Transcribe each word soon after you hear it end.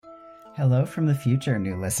Hello from the future,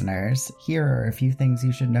 new listeners. Here are a few things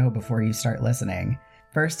you should know before you start listening.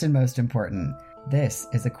 First and most important, this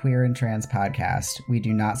is a queer and trans podcast. We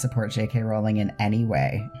do not support J.K. Rowling in any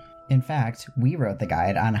way. In fact, we wrote the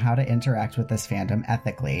guide on how to interact with this fandom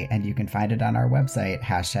ethically, and you can find it on our website,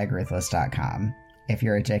 #ruthless.com. If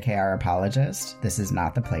you're a JKR apologist, this is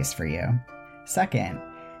not the place for you. Second,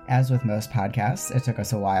 as with most podcasts, it took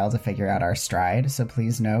us a while to figure out our stride, so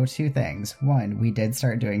please know two things. One, we did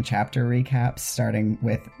start doing chapter recaps starting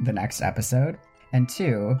with the next episode. And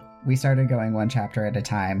two, we started going one chapter at a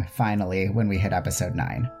time, finally, when we hit episode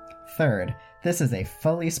 9. Third, this is a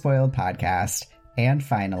fully spoiled podcast. And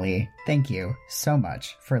finally, thank you so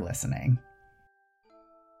much for listening.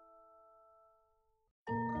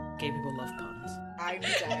 Gay people love puns. I'm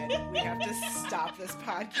dead. We have to stop this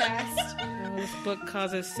podcast. This book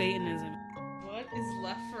causes Satanism. What is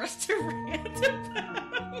left for us to rant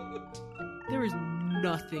about? There is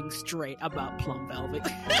nothing straight about Plum Velvet.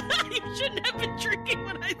 You shouldn't have been drinking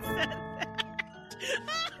when I said that.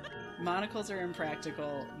 Monocles are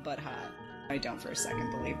impractical, but hot. I don't for a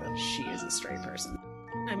second believe that she is a straight person.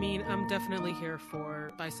 I mean, I'm definitely here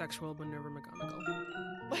for bisexual Minerva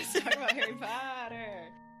McGonagall. Let's talk about Harry Potter.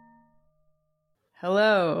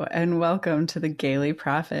 Hello, and welcome to the Gaily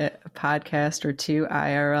Prophet, a podcast where two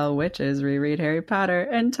IRL witches reread Harry Potter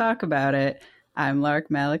and talk about it. I'm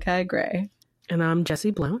Lark Malachi Gray. And I'm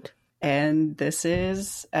Jessie Blount. And this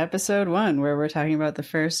is episode 1, where we're talking about the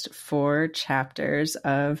first 4 chapters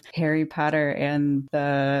of Harry Potter and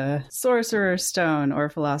the Sorcerer's Stone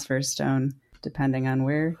or Philosopher's Stone, depending on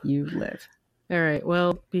where you live. All right,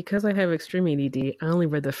 well, because I have extreme ADD, I only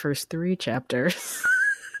read the first 3 chapters.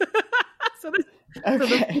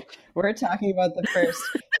 Okay, we're talking about the first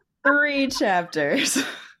 3 chapters.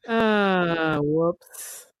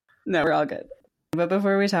 Whoops. No, we're all good. But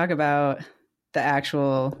before we talk about the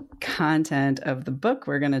actual content of the book,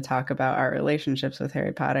 we're going to talk about our relationships with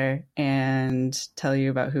Harry Potter and tell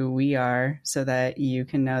you about who we are so that you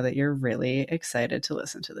can know that you're really excited to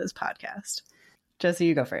listen to this podcast. Jessie,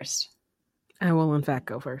 you go first. I will, in fact,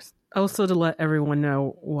 go first. Also, to let everyone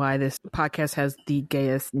know why this podcast has the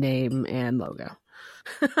gayest name and logo.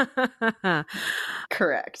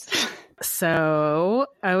 Correct. So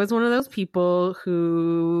I was one of those people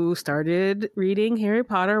who started reading Harry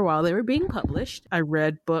Potter while they were being published. I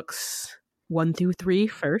read books 1 through 3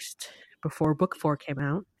 first before book 4 came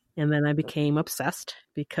out. And then I became obsessed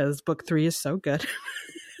because book 3 is so good.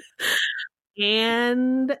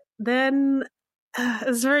 And then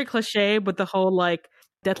it's very cliche, but the whole like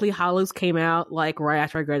Deathly Hallows came out like right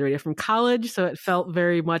after I graduated from college. So it felt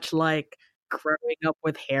very much like growing up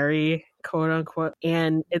with Harry, quote unquote.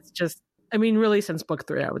 And it's just, I mean, really since book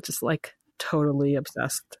 3, I was just like totally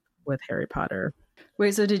obsessed with Harry Potter.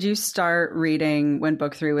 Wait, so did you start reading when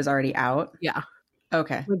book 3 was already out? Yeah.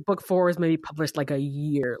 Okay. Like book 4 was maybe published like a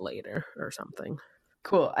year later or something.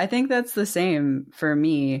 Cool. I think that's the same for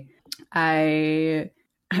me. I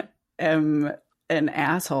am an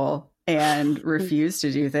asshole and refuse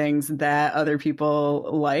to do things that other people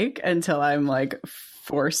like until I'm like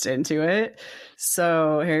forced into it.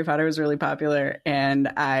 So Harry Potter was really popular and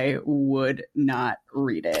I would not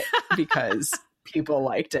read it because people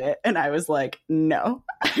liked it. And I was like, no,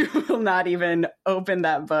 I will not even open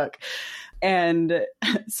that book. And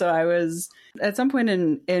so I was at some point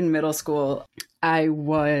in middle school, I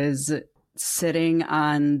was sitting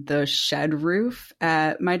on the shed roof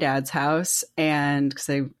at my dad's house, and because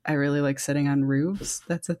I really like sitting on roofs.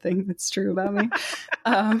 That's a thing that's true about me.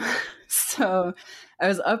 So I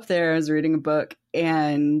was up there, I was reading a book,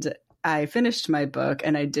 and I finished my book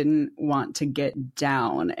and I didn't want to get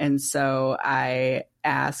down. And so I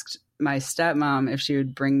asked my stepmom if she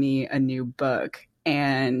would bring me a new book.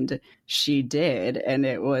 And she did. And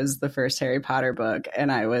it was the first Harry Potter book.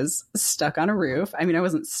 And I was stuck on a roof. I mean, I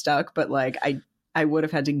wasn't stuck, but like I would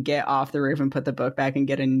have had to get off the roof and put the book back and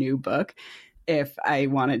get a new book if I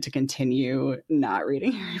wanted to continue not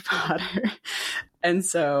reading Harry Potter. And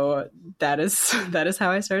so that is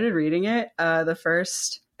how I started reading it. At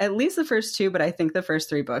least the first 2, but I think the first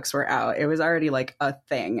 3 books were out. It was already like a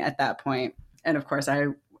thing at that point. And of course I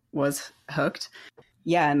was hooked.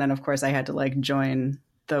 Yeah, and then of course I had to like join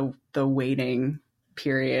the waiting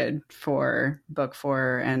period for book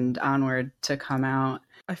 4 and onward to come out.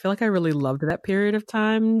 I feel like I really loved that period of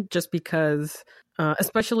time just because,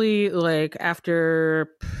 especially like after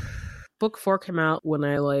book 4 came out, when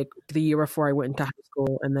I like the year before I went into high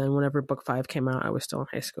school, and then whenever book 5 came out, I was still in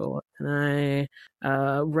high school, and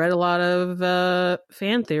I read a lot of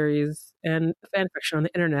fan theories and fan fiction on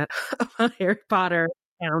the internet about Harry Potter.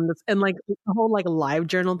 And like the whole like live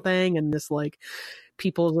journal thing and this like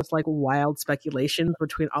people's just like wild speculations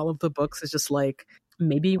between all of the books is just like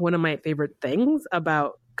maybe one of my favorite things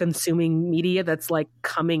about consuming media that's like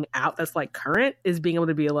coming out, that's like current, is being able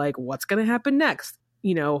to be like, what's going to happen next?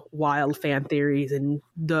 You know, wild fan theories and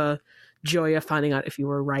the joy of finding out if you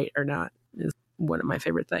were right or not is one of my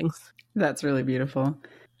favorite things. That's really beautiful.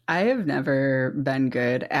 I have never been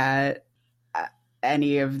good at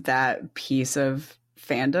any of that piece of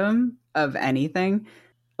fandom of anything.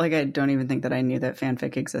 Like, I don't even think that I knew that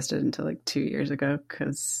fanfic existed until like 2 years ago,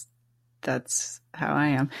 because that's how I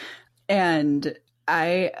am. And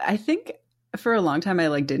I think for a long time I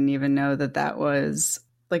like didn't even know that that was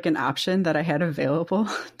like an option that I had available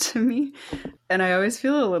to me. And I always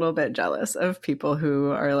feel a little bit jealous of people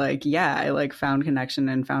who are like, yeah, I like found connection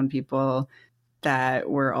and found people that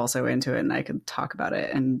were also into it and I could talk about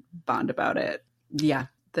it and bond about it. Yeah,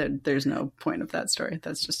 there's no point of that story.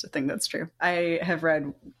 That's just a thing that's true. I have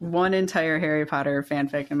read one entire Harry Potter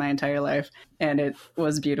fanfic in my entire life, and it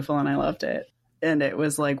was beautiful and I loved it. And it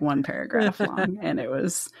was like one paragraph long, and it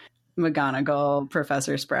was McGonagall,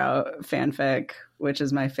 Professor Sprout fanfic, which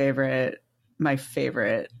is my favorite.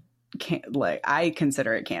 Like, I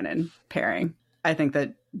consider it canon pairing. I think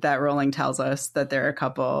that Rowling tells us that they're a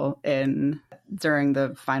couple during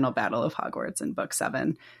the final battle of Hogwarts in book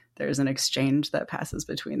 7. There's an exchange that passes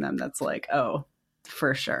between them that's like, oh,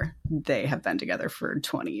 for sure, they have been together for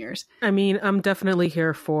 20 years. I mean, I'm definitely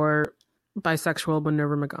here for bisexual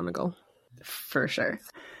Minerva McGonagall. For sure.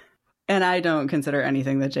 And I don't consider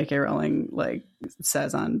anything that J.K. Rowling like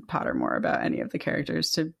says on Pottermore about any of the characters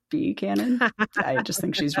to be canon. I just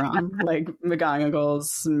think she's wrong. Like,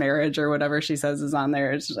 McGonagall's marriage or whatever she says is on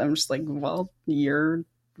there. I'm just like, well, you're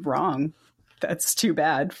wrong. That's too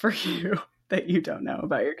bad for you that you don't know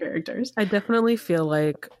about your characters. I definitely feel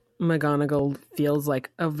like McGonagall feels like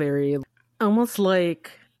a very, almost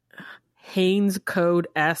like Haines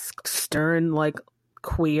Code-esque, stern, like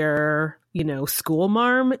queer, you know, school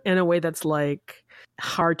marm in a way that's like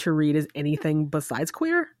hard to read as anything besides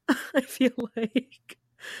queer. I feel like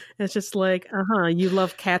it's just like, you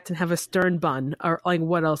love cats and have a stern bun, or like,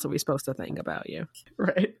 what else are we supposed to think about you?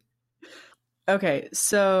 Right. Okay,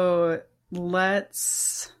 so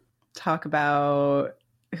let's talk about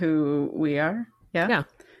who we are. Yeah.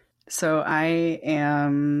 So I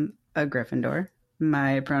am a Gryffindor.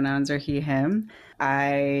 My pronouns are he, him.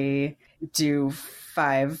 I do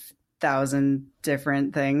 5,000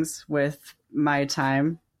 different things with my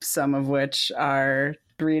time, some of which are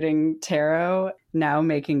reading tarot, now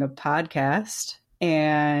making a podcast,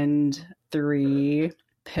 and 3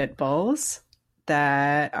 pit bulls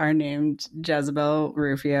that are named Jezebel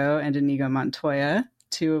Rufio and Inigo Montoya,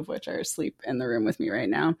 2 of which are asleep in the room with me right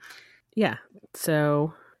now. Yeah.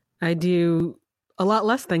 So I do a lot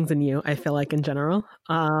less things than you, I feel like, in general.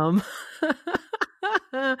 I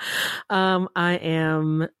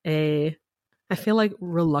feel like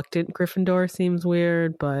reluctant Gryffindor seems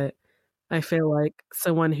weird, but I feel like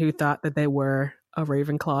someone who thought that they were a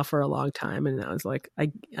Ravenclaw for a long time, and I was like,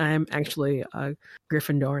 I am actually a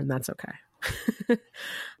Gryffindor, and that's okay. My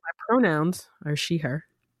pronouns are she, her,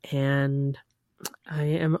 and I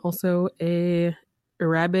am also a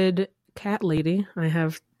rabid cat lady. I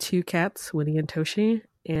have 2 cats, Winnie and Toshi,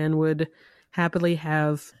 and would happily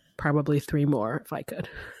have probably 3 more if I could.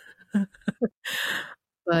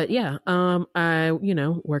 But yeah, I,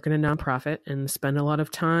 work in a nonprofit and spend a lot of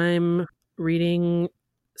time reading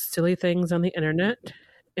silly things on the internet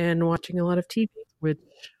and watching a lot of TV, which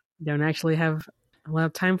I don't actually have a lot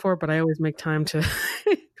of time for, but I always make time to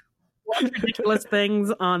watch ridiculous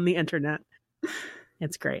things on the internet.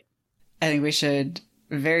 It's great. I think we should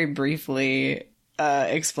very briefly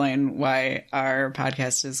explain why our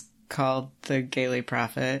podcast is called The Gaily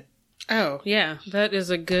Prophet. Oh, yeah, that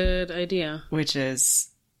is a good idea. Which is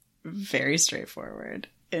very straightforward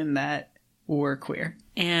in that we're queer.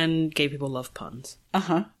 And gay people love puns.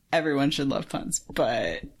 Everyone should love puns,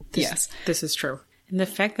 but yes. This is true. And the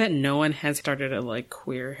fact that no one has started a like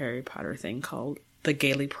queer Harry Potter thing called The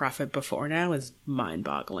Gaily Prophet before now is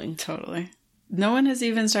mind-boggling. Totally. No one has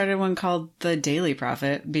even started one called The Daily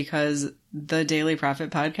Prophet, because the Daily Prophet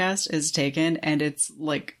podcast is taken and it's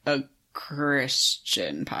like a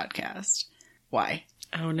Christian podcast. Why?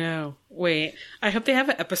 Oh no. Wait. I hope they have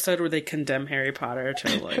an episode where they condemn Harry Potter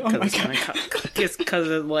to like, because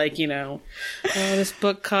of like, this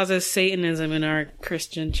book causes Satanism in our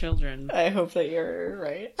Christian children. I hope that you're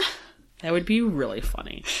right. That would be really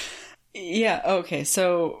funny. Yeah. Okay.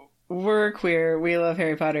 So we're queer. We love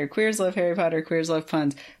Harry Potter. Queers love Harry Potter. Queers love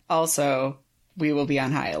puns. Also, we will be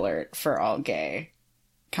on high alert for all gay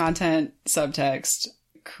content, subtext,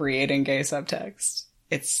 creating gay subtext,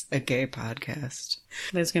 It's a gay podcast.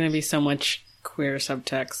 There's going to be so much queer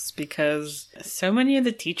subtext because so many of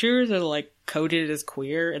the teachers are like coded as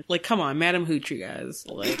queer. Like, come on, Madam Hooch, you guys.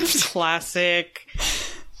 Like, classic,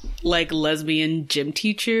 like, lesbian gym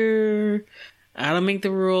teacher. I don't make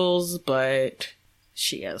the rules, but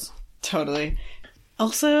she is. Totally.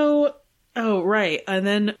 Also, oh, right. And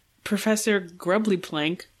then Professor Grubbly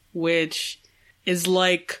Plank, which is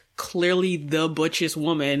like clearly the butchest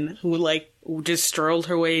woman who like just strolled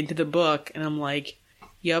her way into the book. And I'm like,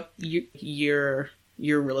 yep, you're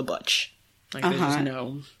really butch. Like, there's just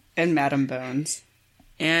no. And Madam Bones.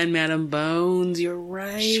 And Madam Bones, you're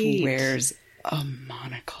right. She wears a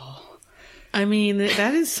monocle. I mean,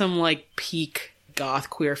 that is some like peak goth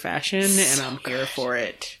queer fashion, and I'm here for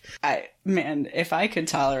it. Man, if I could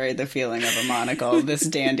tolerate the feeling of a monocle, this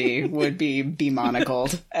dandy would be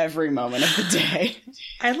monocled every moment of the day.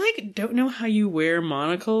 I like don't know how you wear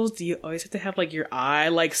monocles. Do you always have to have like your eye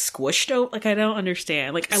like squished out? Like, I don't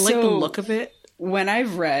understand. Like, I like the look of it. When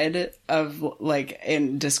I've read of like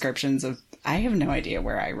in descriptions of, I have no idea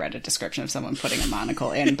where I read a description of someone putting a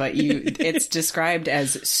monocle in, but it's described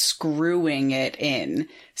as screwing it in.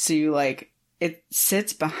 So you like, it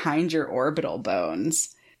sits behind your orbital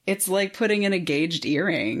bones. It's like putting in a gauged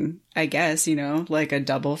earring, I guess, you know, like a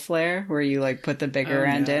double flare where you like put the bigger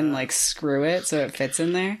end in, like screw it so it fits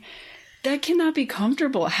in there. That cannot be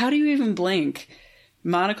comfortable. How do you even blink?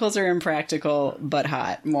 Monocles are impractical, but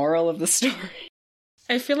hot. Moral of the story.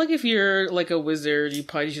 I feel like if you're like a wizard, you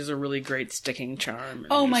probably just use a really great sticking charm.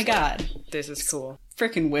 Oh my god. This is cool.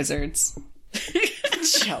 Frickin' wizards.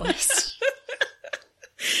 Jealous.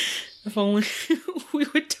 If only we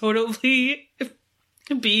would totally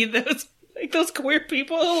be those queer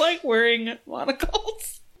people who like wearing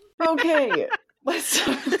monocles. Okay, let's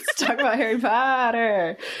talk about Harry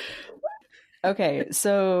Potter. Okay,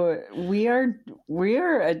 so we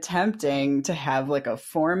are attempting to have like a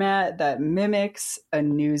format that mimics a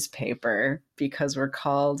newspaper because we're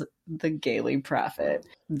called the Gaily Prophet.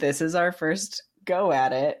 This is our first go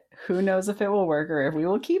at it. Who knows if it will work or if we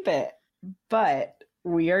will keep it. But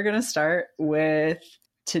we are going to start with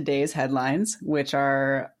today's headlines, which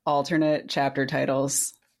are alternate chapter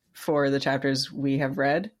titles for the chapters we have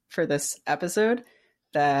read for this episode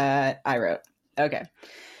that I wrote. Okay.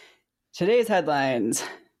 Today's headlines.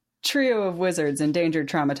 Trio of wizards endangered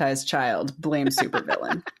traumatized child. Blame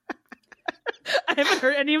supervillain. I haven't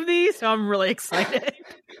heard any of these, so I'm really excited.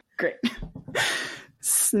 Great.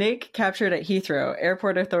 Snake captured at Heathrow.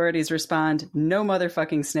 Airport authorities respond, no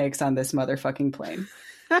motherfucking snakes on this motherfucking plane.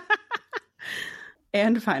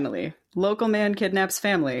 And finally, local man kidnaps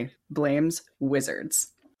family. Blames wizards.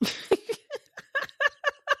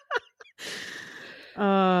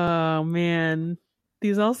 Oh, man.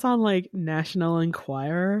 These all sound like National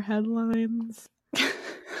Enquirer headlines.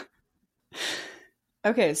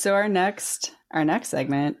 Okay, so our next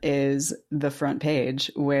segment is the front page,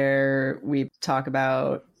 where we talk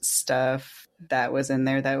about stuff that was in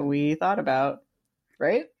there that we thought about,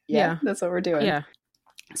 right? Yeah. That's what we're doing. Yeah.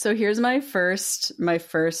 So here's my first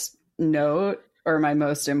note, or my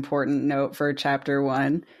most important note for chapter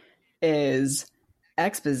 1 is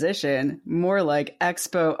exposition, more like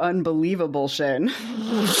expo unbelievable shin.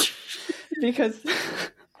 Because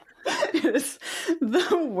it is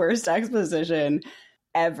the worst exposition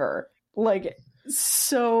ever. Like,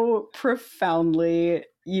 so profoundly,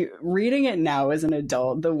 reading it now as an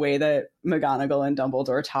adult, the way that McGonagall and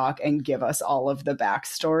Dumbledore talk and give us all of the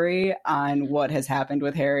backstory on what has happened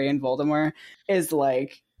with Harry and Voldemort is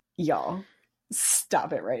like, y'all,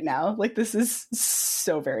 stop it right now. Like, this is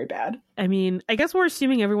so very bad. I mean, I guess we're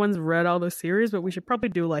assuming everyone's read all the series, but we should probably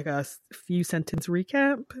do like a few sentence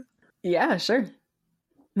recap. Yeah, sure.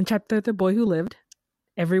 In chapter The Boy Who Lived,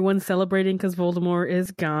 everyone's celebrating because Voldemort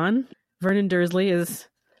is gone. Vernon Dursley is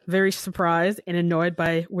very surprised and annoyed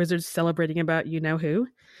by wizards celebrating about you-know-who.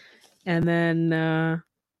 And then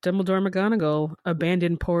Dumbledore and McGonagall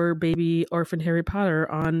abandon poor baby orphan Harry Potter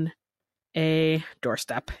on a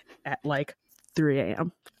doorstep at like 3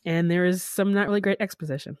 a.m. And there is some not really great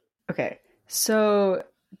exposition. Okay, so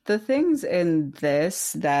the things in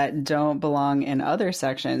this that don't belong in other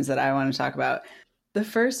sections that I want to talk about. The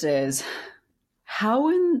first is, how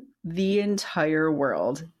in the entire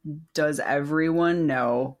world does everyone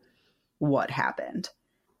know what happened?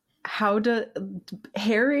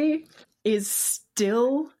 Harry is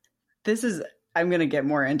still, I'm going to get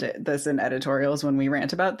more into this in editorials when we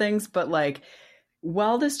rant about things, but like,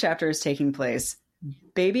 while this chapter is taking place,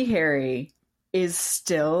 baby Harry is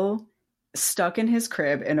still stuck in his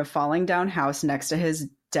crib in a falling down house next to his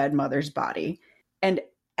dead mother's body. And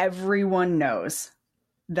everyone knows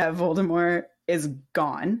that Voldemort is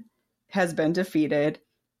gone, has been defeated.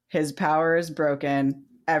 His power is broken.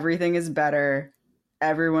 Everything is better.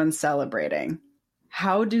 Everyone's celebrating.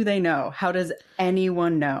 How do they know? How does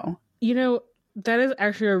anyone know? You know, that is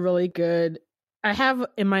actually a really good... I have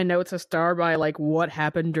in my notes a star by like what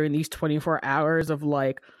happened during these 24 hours of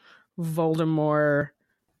like Voldemort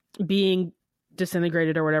being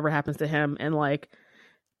disintegrated or whatever happens to him, and like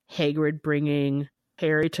Hagrid bringing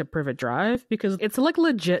Harry to Privet Drive, because it's like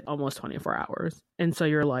legit almost 24 hours. And so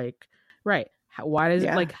you're like, right, why does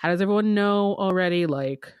it, like, how does everyone know already?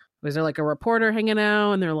 Like, was there like a reporter hanging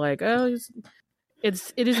out and they're like, oh, it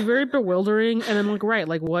is very bewildering. And I'm like, right,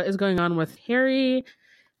 like what is going on with Harry?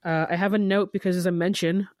 I have a note because there's a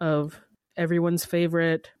mention of everyone's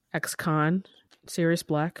favorite ex-con, Sirius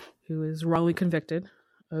Black, who is wrongly convicted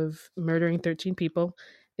of murdering 13 people,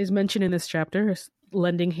 is mentioned in this chapter,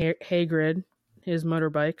 lending Hagrid his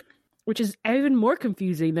motorbike, which is even more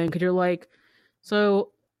confusing then, because you're like, so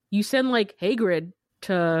you send like Hagrid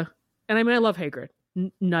to, and I mean, I love Hagrid.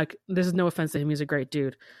 This is no offense to him, he's a great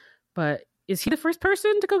dude, but is he the first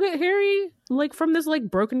person to go get Harry, like, from this like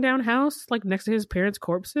broken down house, like next to his parents'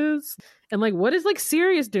 corpses? And like, what is like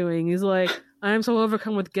Sirius doing? He's like, I'm so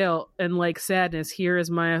overcome with guilt and like sadness. Here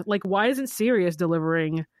is my, like, why isn't Sirius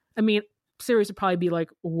delivering? I mean, Sirius would probably be like,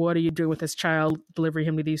 what are you doing with this child, delivering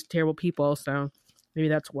him to these terrible people? So maybe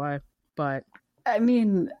that's why. But I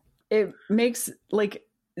mean, it makes like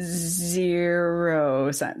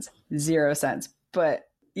zero sense. But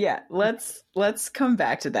yeah, let's come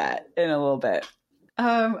back to that in a little bit.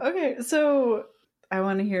 Okay, so I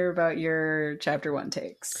want to hear about your chapter 1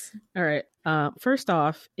 takes. All right. First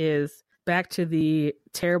off is back to the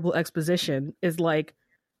terrible exposition, is like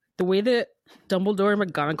the way that Dumbledore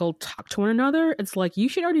and McGonagall talk to one another. It's like, you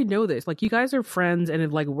should already know this. Like, you guys are friends and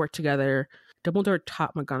have like worked together. Dumbledore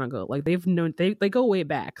taught McGonagall. Like, they've known, they go way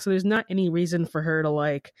back. So there's not any reason for her to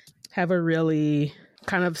like have a really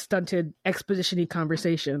kind of stunted exposition-y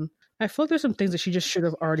conversation. I feel like there's some things that she just should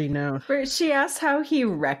have already known. Where she asked how he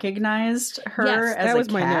recognized her Yes, as that a was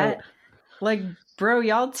cat. my note. Like, bro,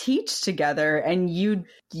 y'all teach together and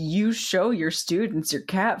you show your students your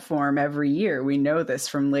cat form every year. We know this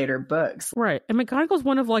from later books. Right. And McGonagall's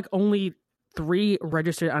one of like only 3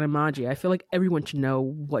 registered animagi. I feel like everyone should know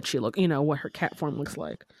what she what her cat form looks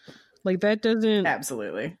like. Like, that doesn't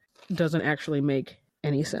actually make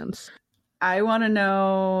any sense. I want to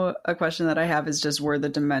know, a question that I have is just, were the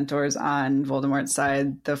Dementors on Voldemort's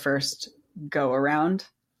side the first go around?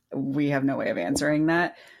 We have no way of answering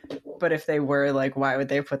that. But if they were, like, why would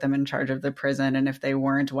they put them in charge of the prison? And if they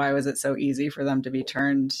weren't, why was it so easy for them to be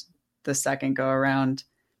turned the second go around?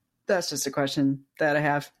 That's just a question that I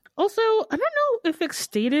have. Also, I don't know if it's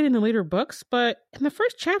stated in the later books, but in the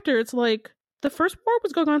first chapter, it's like the First War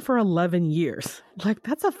was going on for 11 years. Like,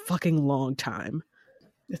 that's a fucking long time.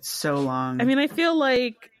 It's so long. I mean, I feel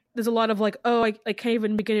like there's a lot of like, oh, I can't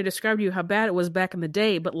even begin to describe to you how bad it was back in the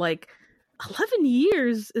day. But like 11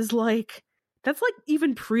 years is like, that's like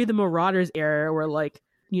even pre the Marauders era, where like,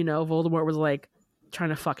 Voldemort was like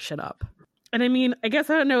trying to fuck shit up. And I mean, I guess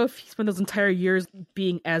I don't know if he spent those entire years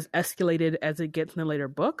being as escalated as it gets in the later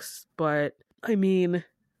books. But I mean,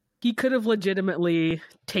 he could have legitimately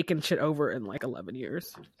taken shit over in like 11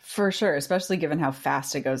 years. For sure, especially given how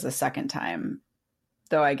fast it goes the second time.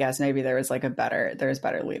 Though I guess maybe there was like better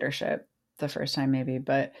leadership the first time, maybe.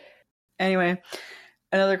 But anyway,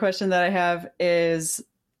 another question that I have is,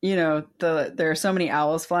 there are so many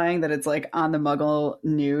owls flying that it's like on the Muggle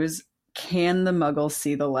news. Can the Muggles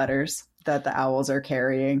see the letters that the owls are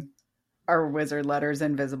carrying? Are wizard letters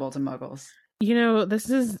invisible to Muggles? This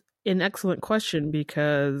is an excellent question,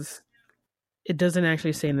 because it doesn't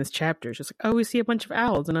actually say in this chapter. It's just like, oh, we see a bunch of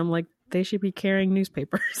owls. And I'm like, they should be carrying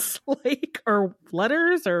newspapers, like, or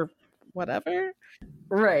letters or whatever.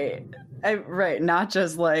 Right. Right. Not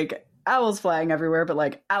just like owls flying everywhere, but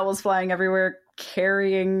like owls flying everywhere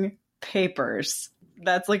carrying papers.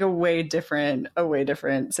 That's like a way different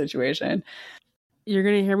situation. You're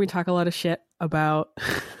going to hear me talk a lot of shit about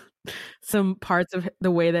some parts of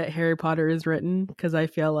the way that Harry Potter is written, because I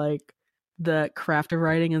feel like the craft of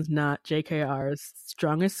writing is not JKR's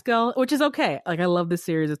strongest skill, which is okay. Like, I love this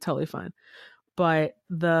series. It's totally fine. But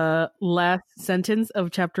the last sentence of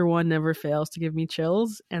chapter 1 never fails to give me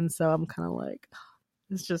chills. And so I'm kind of like,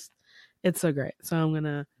 it's so great. So I'm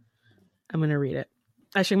going to read it.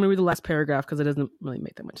 Actually, I'm going to read the last paragraph because it doesn't really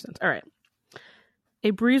make that much sense. All right. A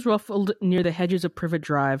breeze ruffled near the hedges of Privet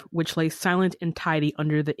Drive, which lay silent and tidy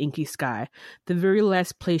under the inky sky, the very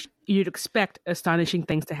last place you'd expect astonishing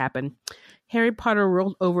things to happen. Harry Potter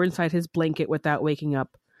rolled over inside his blanket without waking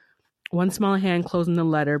up. One small hand closed on the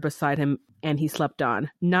letter beside him, and he slept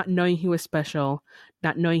on, not knowing he was special,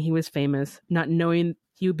 not knowing he was famous, not knowing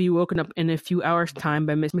he would be woken up in a few hours' time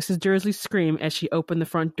by Mrs. Dursley's scream as she opened the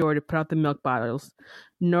front door to put out the milk bottles,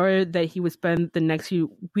 nor that he would spend the next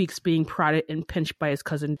few weeks being prodded and pinched by his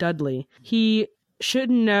cousin Dudley. He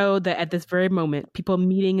should know that at this very moment, people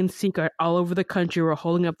meeting in secret all over the country were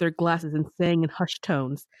holding up their glasses and saying in hushed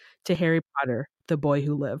tones to Harry Potter, the boy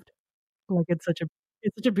who lived. Like, it's such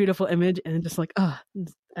a beautiful image, and just like, I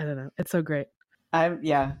don't know, it's so great.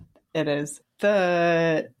 Yeah, it is.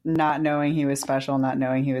 The not knowing he was special, not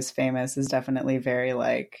knowing he was famous is definitely very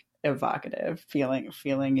like evocative, feeling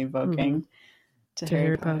evoking to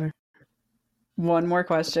Harry Potter. One more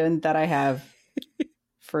question that I have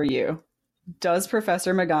for you. Does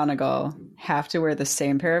Professor McGonagall have to wear the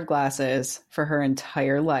same pair of glasses for her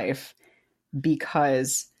entire life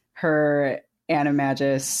because her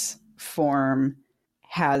animagus form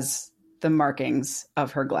has the markings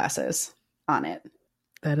of her glasses on it?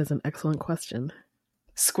 That is an excellent question.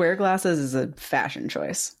 Square glasses is a fashion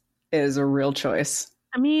choice. It is a real choice.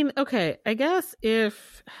 I mean, okay, I guess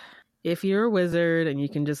if you're a wizard and you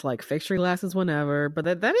can just like fix your glasses whenever, but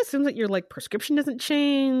that assumes that your like prescription doesn't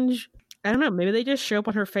change. I don't know. Maybe they just show up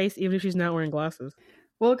on her face even if she's not wearing glasses.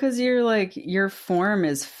 Well, because your form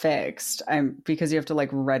is fixed. Because you have to like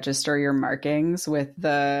register your markings with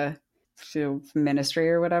the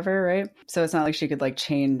ministry or whatever, right? So it's not like she could like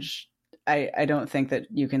change. I don't think that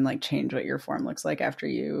you can like change what your form looks like after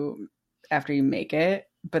you make it.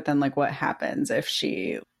 But then like what happens if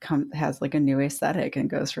she has like a new aesthetic and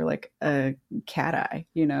goes for like a cat eye,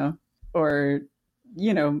 or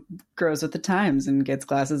grows with the times and gets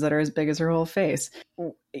glasses that are as big as her whole face.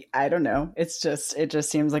 I don't know. It just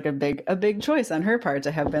seems like a big choice on her part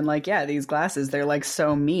to have been like, yeah, these glasses, they're like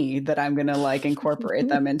so me that I'm going to like incorporate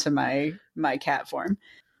them into my cat form.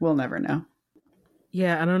 We'll never know.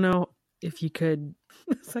 Yeah. I don't know if you could.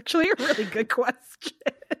 It's actually a really good question.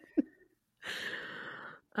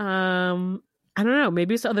 I don't know.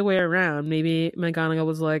 Maybe it's the other way around. Maybe McGonagall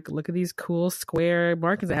was like, look at these cool square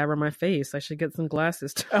markings I have on my face. I should get some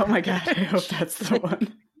glasses. Oh my God. I hope that's the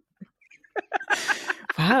one.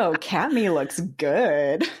 Wow. Catme looks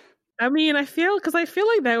good. I mean, I feel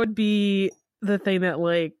like that would be the thing that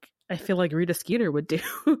like, I feel like Rita Skeeter would do,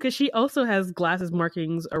 because she also has glasses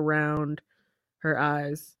markings around her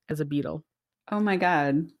eyes as a beetle. Oh my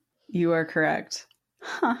God. You are correct.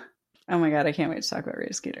 Huh. Oh my God, I can't wait to talk about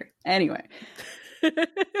Rita Skeeter. Anyway,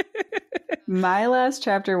 my last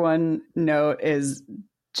chapter 1 note is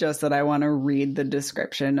just that I want to read the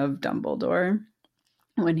description of Dumbledore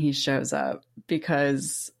when he shows up,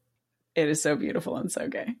 because it is so beautiful and so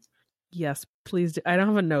gay. Yes, please do. I don't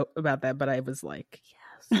have a note about that, but I was like,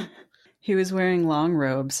 yes. He was wearing long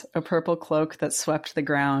robes, a purple cloak that swept the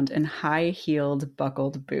ground, and high-heeled,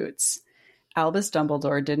 buckled boots. Albus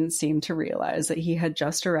Dumbledore didn't seem to realize that he had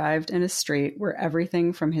just arrived in a strait where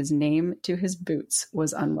everything from his name to his boots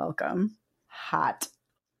was unwelcome. Hot.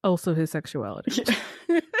 Also his sexuality.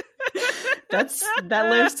 That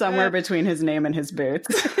lives somewhere between his name and his boots.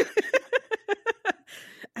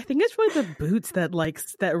 I think it's really the boots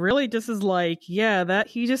that really just is like, yeah, that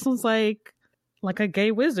he just was like a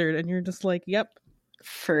gay wizard, and you're just like, yep.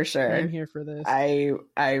 For sure. I'm here for this. I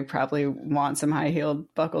probably want some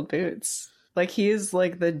high-heeled buckled boots. Like, he's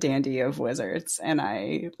like the dandy of wizards, and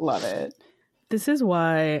I love it. This is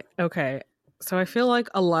why, okay, so I feel like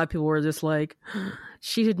a lot of people were just like,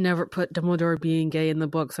 she should never put Dumbledore being gay in the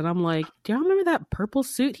books. And I'm like, do y'all remember that purple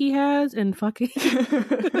suit he has in fucking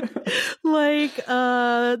like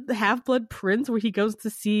Half-Blood Prince, where he goes to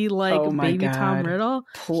see like baby God. Tom Riddle?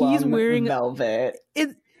 Plum He's wearing velvet.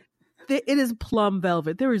 It is plum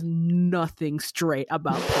velvet. There is nothing straight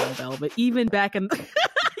about plum velvet. Even back in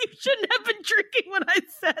you shouldn't have been drinking when I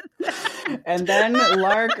said that. And then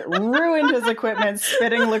Lark ruined his equipment,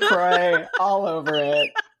 spitting LaCroix all over it.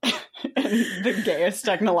 And the gayest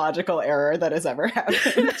technological error that has ever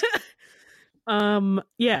happened.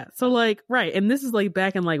 Yeah, so like, right, and this is like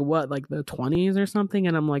back in like what, like the 20s or something,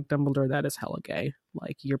 and I'm like, Dumbledore, that is hella gay.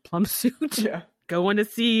 Like, your plum suit, yeah, going to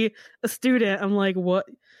see a student. I'm like, what?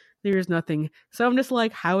 There's nothing. So I'm just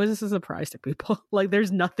like, how is this a surprise to people? Like,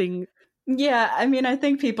 there's nothing. Yeah, I mean, I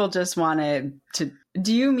think people just wanted to.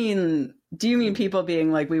 Do you mean people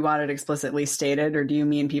being like, we want it explicitly stated, or do you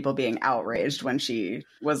mean people being outraged when she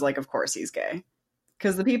was like, of course he's gay?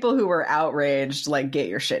 Because the people who were outraged, like, get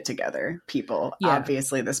your shit together, people. Yeah.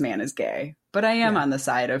 Obviously, this man is gay. But I am on the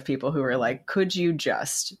side of people who are like, could you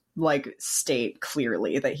just, like, state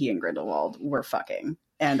clearly that he and Grindelwald were fucking,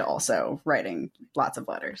 and also writing lots of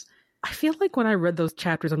letters? I feel like when I read those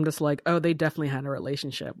chapters, I'm just like, oh, they definitely had a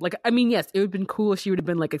relationship. Like, I mean, yes, it would have been cool if she would have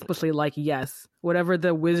been like explicitly like, yes, whatever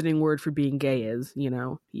the wizarding word for being gay is, you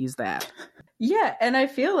know, use that. Yeah, and I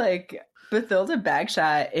feel like Bathilda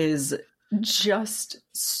Bagshot is just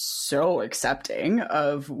so accepting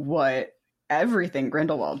of what everything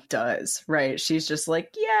Grindelwald does, right? She's just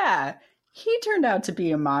like, yeah, he turned out to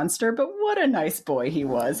be a monster, but what a nice boy he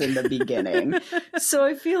was in the beginning. So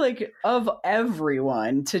I feel like of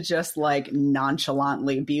everyone to just like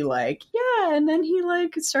nonchalantly be like, yeah, and then he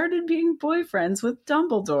like started being boyfriends with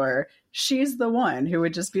Dumbledore. She's the one who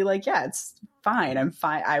would just be like, yeah, it's fine. I'm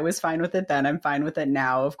fine. I was fine with it then. I'm fine with it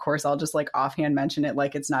now. Of course, I'll just like offhand mention it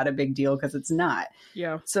like it's not a big deal because it's not.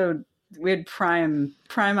 Yeah. So we had prime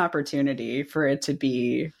opportunity for it to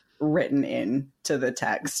be written into the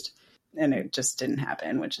text. And it just didn't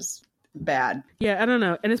happen, which is bad. Yeah, I don't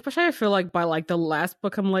know. And especially I feel like by like the last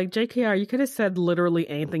book, I'm like, JKR, you could have said literally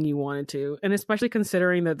anything you wanted to. And especially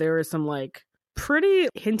considering that there was some like pretty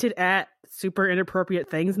hinted at super inappropriate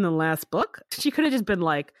things in the last book. She could have just been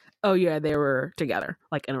like, oh yeah, they were together,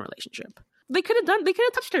 like in a relationship. They could have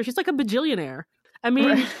touched her. She's like a bajillionaire. I mean,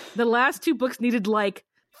 right. The last 2 books needed like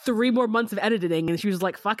 3 more months of editing. And she was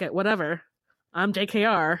like, fuck it, whatever. I'm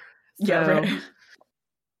JKR. So... Yeah, right.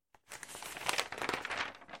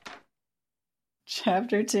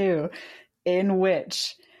 Chapter 2, in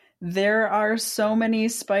which there are so many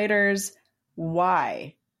spiders.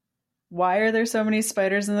 Why? Why are there so many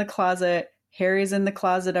spiders in the closet? Harry's in the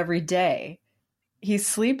closet every day. He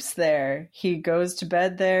sleeps there. He goes to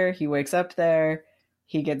bed there. He wakes up there.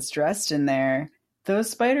 He gets dressed in there. Those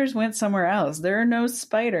spiders went somewhere else. There are no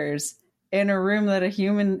spiders in a room that a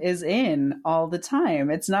human is in all the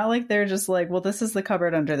time. It's not like they're just like, well, this is the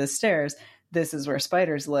cupboard under the stairs. This is where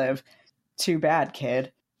spiders live. Too bad,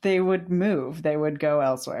 kid. They would move. They would go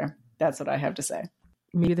elsewhere. That's what I have to say.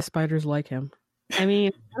 Maybe the spiders like him. I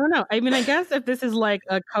mean, I don't know. I mean, I guess if this is like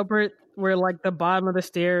a cupboard where like the bottom of the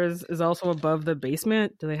stairs is also above the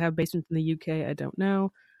basement. Do they have basements in the UK? I don't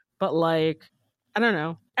know. But like, I don't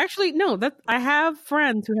know. Actually, no, I have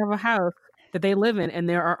friends who have a house that they live in and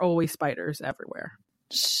there are always spiders everywhere.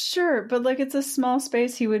 Sure, but like it's a small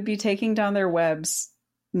space. He would be taking down their webs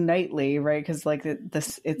nightly, right? Because like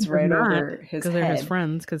it's right over his head. Because they're his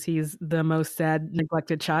friends, because he's the most sad,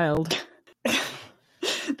 neglected child.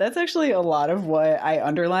 That's actually a lot of what I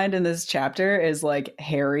underlined in this chapter is like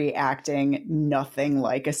Harry acting nothing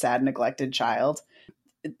like a sad, neglected child.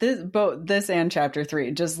 Both this and chapter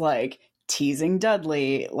 3, just like teasing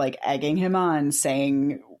Dudley, like egging him on,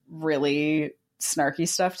 saying really snarky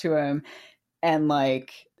stuff to him. And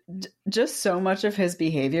like just so much of his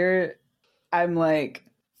behavior, I'm like,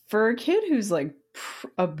 for a kid who's like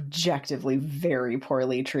objectively very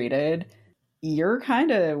poorly treated, you're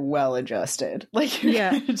kind of well adjusted. Like,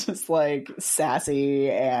 you're just like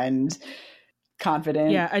sassy and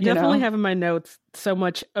confident. Yeah, I definitely have in my notes so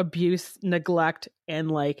much abuse, neglect,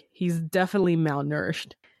 and like he's definitely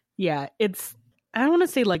malnourished. Yeah, it's, I don't want to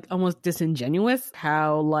say like almost disingenuous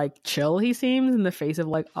how like chill he seems in the face of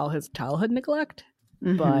like all his childhood neglect.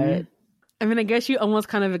 Mm-hmm. But I mean, I guess you almost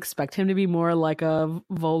kind of expect him to be more like a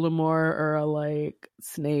Voldemort or a like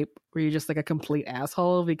Snape, where you're just like a complete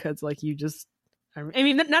asshole because like you just, I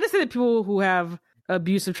mean, not to say that people who have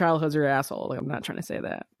abusive childhoods are assholes. Like, I'm not trying to say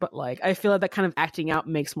that, but like, I feel like that kind of acting out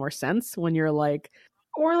makes more sense when you're like,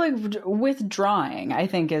 or like withdrawing, I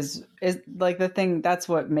think is like the thing. That's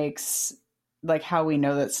what makes like how we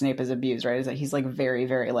know that Snape is abused, right? Is that he's like very,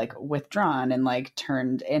 very like withdrawn and like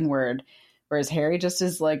turned inward. Whereas Harry just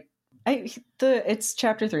is like, it's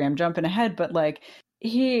chapter 3. I'm jumping ahead, but like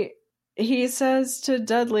he says to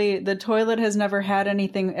Dudley, the toilet has never had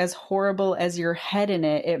anything as horrible as your head in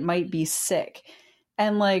it. It might be sick.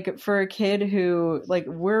 And like for a kid who like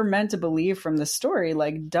we're meant to believe from the story,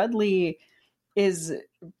 like Dudley is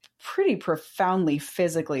pretty profoundly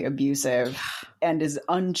physically abusive and is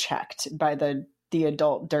unchecked by the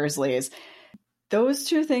adult Dursleys. Those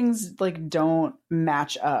two things like don't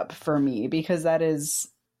match up for me, because that is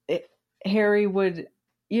it, Harry would,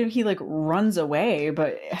 you know, he like runs away,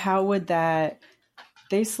 but how would that,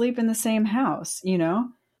 they sleep in the same house, you know?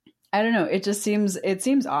 I don't know. It seems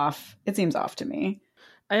off. It seems off to me.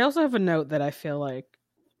 I also have a note that I feel like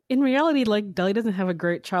in reality, like Dudley doesn't have a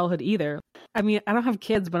great childhood either. I mean, I don't have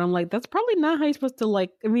kids, but I'm like, that's probably not how you're supposed to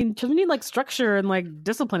like, I mean, children need like structure and like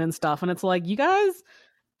discipline and stuff. And it's like, you guys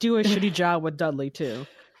do a shitty job with Dudley too.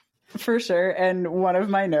 For sure. And one of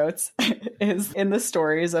my notes is in the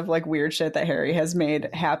stories of like weird shit that Harry has made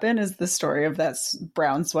happen is the story of that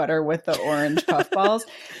brown sweater with the orange puffballs.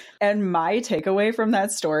 And my takeaway from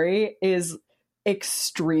that story is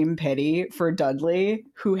extreme pity for Dudley,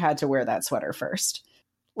 who had to wear that sweater first.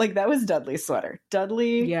 Like, that was Dudley's sweater.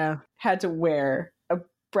 Dudley had to wear a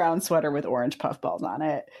brown sweater with orange puffballs on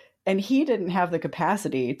it. And he didn't have the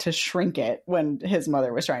capacity to shrink it when his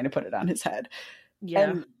mother was trying to put it on his head. Yeah.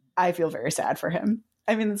 And I feel very sad for him.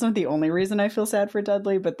 I mean, that's not the only reason I feel sad for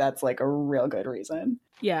Dudley, but that's like a real good reason.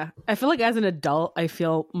 Yeah. I feel like as an adult, I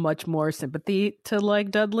feel much more sympathy to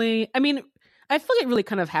like Dudley. I mean, I feel like it really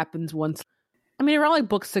kind of happens once. I mean, around like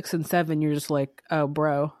book 6 and 7, you're just like, oh,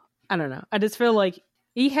 bro. I don't know. I just feel like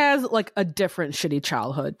he has like a different shitty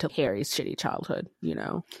childhood to Harry's shitty childhood, you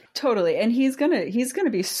know? Totally. And he's gonna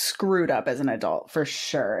be screwed up as an adult for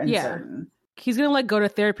sure. And certain. He's gonna like go to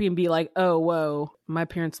therapy and be like, oh, whoa, my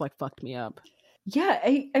parents like fucked me up. Yeah.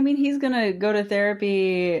 I mean, he's gonna go to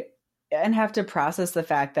therapy and have to process the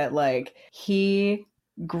fact that like he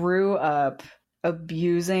grew up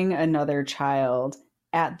abusing another child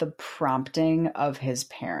at the prompting of his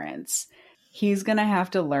parents. He's going to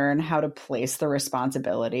have to learn how to place the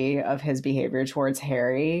responsibility of his behavior towards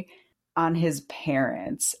Harry on his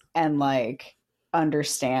parents and like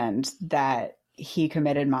understand that he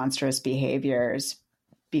committed monstrous behaviors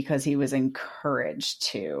because he was encouraged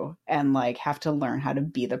to, and like have to learn how to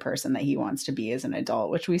be the person that he wants to be as an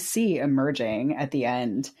adult, which we see emerging at the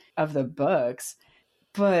end of the books.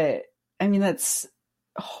 But I mean, that's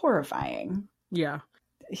horrifying. Yeah.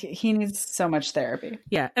 He needs so much therapy.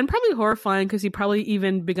 Yeah, and probably horrifying because he probably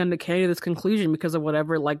even begun to carry this conclusion because of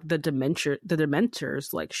whatever like the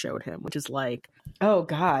Dementors like showed him, which is like, oh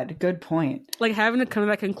God, good point. Like having to come to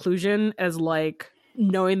that conclusion as like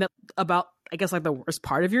knowing that about, I guess, like the worst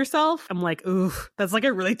part of yourself. I'm like, ooh, that's like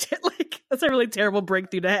a really that's a really terrible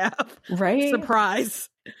breakthrough to have, right? Surprise.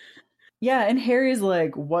 Yeah, and Harry's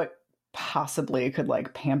like, what possibly could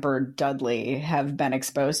like pampered Dudley have been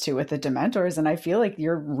exposed to with the Dementors? And I feel like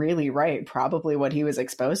you're really right. Probably what he was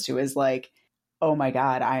exposed to is like, oh my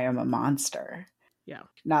God, I am a monster. Yeah.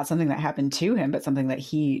 Not something that happened to him, but something that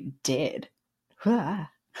he did.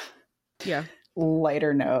 Yeah.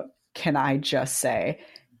 Lighter note, can I just say,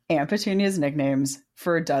 Aunt Petunia's nicknames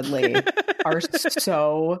for Dudley are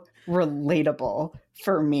so relatable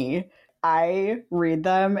for me. I read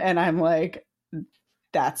them and I'm like,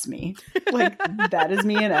 that's me. Like, that is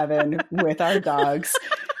me and Evan with our dogs.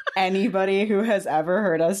 Anybody who has ever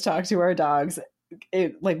heard us talk to our dogs,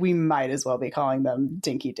 we might as well be calling them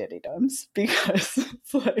Dinky Diddy Dums, because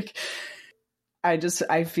it's like,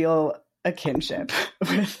 I feel a kinship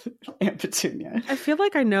with Aunt Petunia. I feel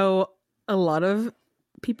like I know a lot of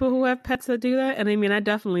people who have pets that do that. And I mean, I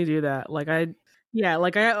definitely do that. Like I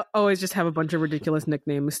always just have a bunch of ridiculous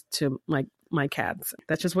nicknames to my cats.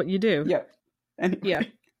 That's just what you do. Yep. Anyway. Yeah.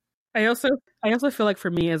 I also feel like for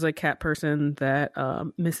me as a cat person that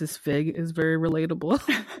Mrs. Fig is very relatable.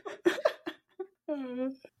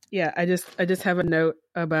 Yeah, I just have a note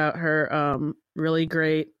about her really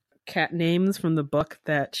great cat names from the book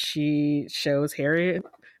that she shows Harry,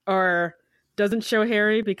 or doesn't show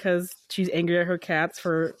Harry because she's angry at her cats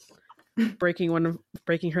for breaking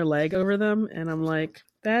her leg over them, and I'm like,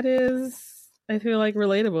 that is, I feel like,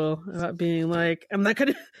 relatable about being like, I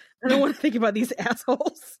don't want to think about these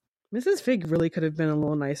assholes. Mrs. Fig really could have been a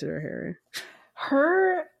little nicer to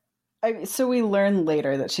Harry. So we learn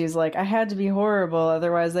later that she's like, I had to be horrible,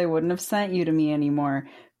 otherwise they wouldn't have sent you to me anymore.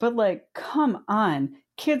 But like, come on,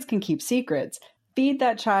 kids can keep secrets. Feed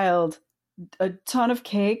that child a ton of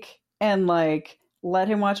cake and like let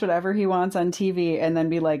him watch whatever he wants on TV, and then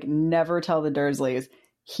be like, never tell the Dursleys.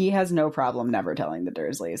 He has no problem never telling the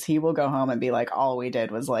Dursleys. He will go home and be like, all we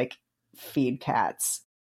did was like feed cats.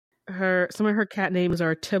 Some of her cat names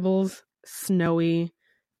are Tibbles, Snowy,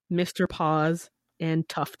 Mr. Paws, and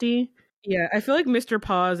Tufty. Yeah, I feel like Mr.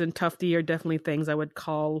 Paws and Tufty are definitely things I would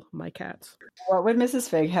call my cats. What would Mrs.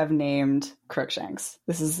 Fig have named Crookshanks?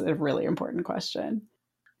 This is a really important question.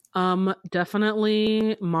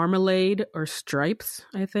 Definitely Marmalade or Stripes,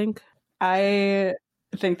 I think. I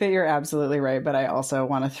think that you're absolutely right, but I also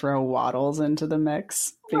want to throw Waddles into the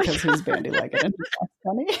mix because he's bandy-legged and that's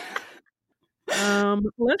funny.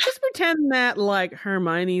 Let's just pretend that like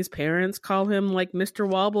Hermione's parents call him like Mr.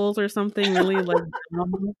 Wobbles or something really like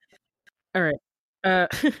dumb. All right.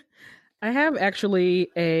 I have actually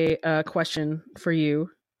a question for you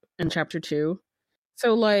in chapter 2.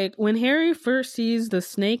 So like when Harry first sees the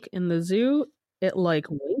snake in the zoo, it like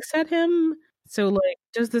winks at him. So like,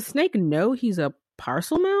 does the snake know he's a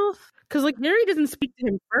Parselmouth? Because like Harry doesn't speak to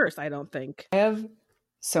him first, I don't think. I have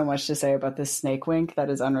so much to say about this snake wink that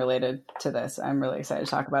is unrelated to this. I'm really excited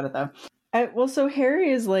to talk about it though. So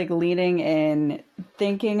Harry is like leaning in,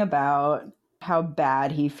 thinking about how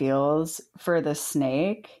bad he feels for the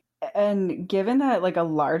snake. And given that like a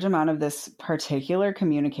large amount of this particular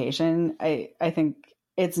communication, I think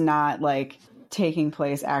it's not like taking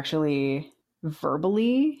place actually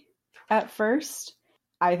verbally at first.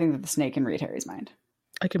 I think that the snake can read Harry's mind.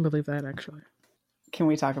 I can believe that, actually. Can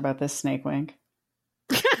we talk about this snake wink?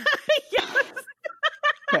 Yes.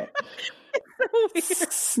 Okay.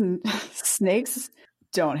 It's so weird. Snakes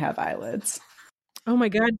don't have eyelids. Oh my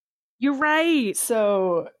god, you're right.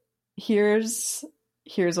 So here's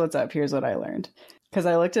what's up. Here's what I learned. Because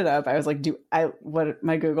I looked it up. I was like, what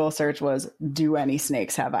my Google search was, do any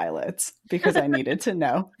snakes have eyelids? Because I needed to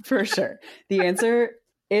know for sure. The answer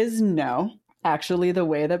is no. Actually, the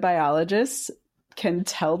way that biologists can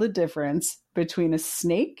tell the difference between a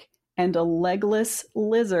snake and a legless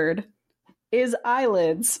lizard is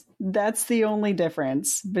eyelids. That's the only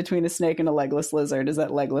difference between a snake and a legless lizard, is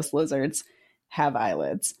that legless lizards have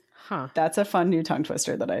eyelids. Huh. That's a fun new tongue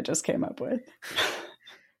twister that I just came up with.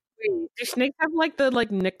 Wait, do snakes have like the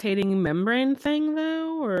nictating membrane thing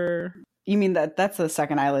though, or? You mean that's the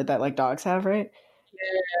second eyelid that like dogs have, right?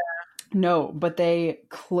 Yeah. No, but they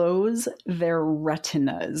close their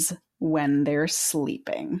retinas when they're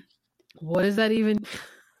sleeping. What is that even?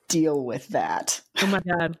 Deal with that. Oh my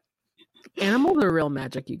god. Animals are real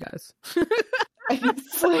magic, you guys.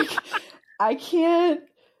 It's like, I can't,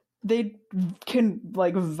 they can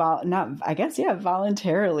like, voluntarily,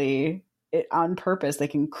 on purpose, they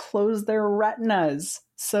can close their retinas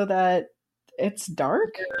so that it's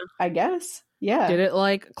dark, I guess. Yeah. Did it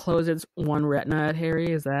like close its one retina at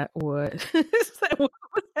Harry? Is that what? Is that what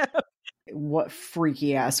was happening? What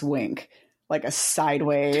freaky ass wink. Like a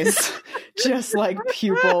sideways, just like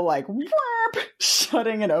pupil, like whoop,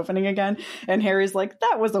 shutting and opening again. And Harry's like,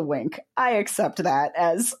 that was a wink. I accept that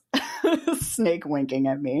as snake winking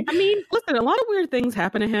at me. I mean, listen, a lot of weird things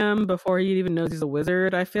happen to him before he even knows he's a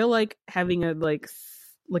wizard. I feel like having a like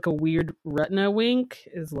a weird retina wink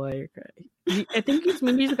is like, I think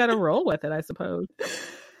he's got to roll with it, I suppose.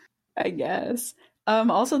 I guess.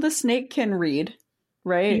 Also, the snake can read,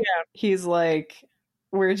 right? Yeah. He's like,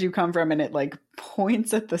 where'd you come from? And it like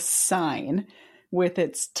points at the sign with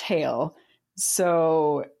its tail.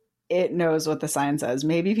 So it knows what the sign says.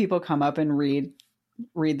 Maybe people come up and read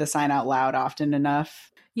the sign out loud often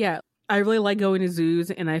enough. Yeah. I really like going to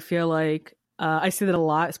zoos, and I feel like I see that a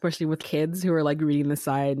lot, especially with kids who are like reading the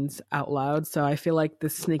signs out loud. So I feel like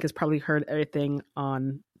this snake has probably heard everything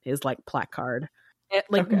on his like placard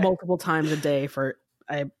multiple times a day for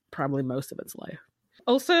probably most of its life.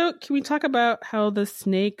 Also, can we talk about how the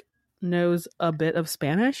snake knows a bit of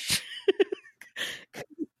Spanish?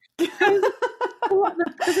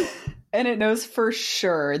 And it knows for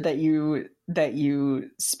sure that you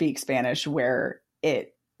speak Spanish where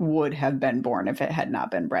it would have been born if it had not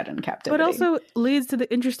been bred in captivity. But also leads to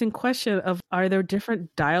the interesting question of, are there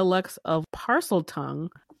different dialects of parcel tongue?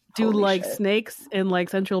 Do Holy shit. Snakes in like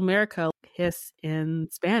Central America hiss in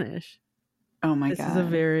Spanish? Oh my God. God. This is a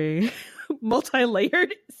very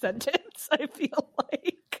multi-layered sentence, I feel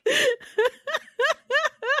like.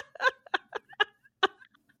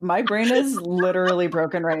 My brain is literally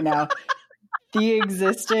broken right now. The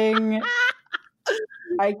existing...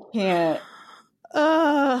 I can't...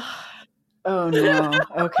 Oh no.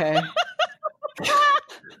 Okay.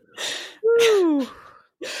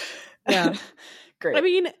 Yeah. Great. I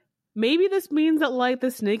mean, maybe this means that like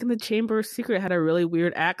the snake in the Chamber of Secret had a really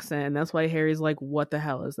weird accent, and that's why Harry's like, what the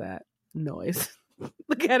hell is that noise?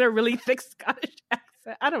 Like, had a really thick Scottish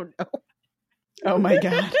accent. I don't know. Oh my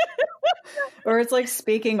God. Or it's like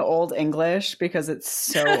speaking Old English because it's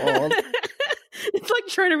so old. It's like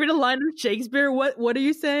trying to read a line of Shakespeare. What are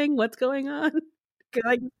you saying? What's going on?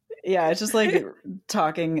 Yeah, it's just like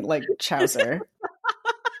talking like Chaucer.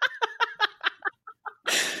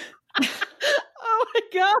 Oh my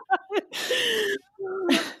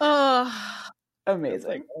God.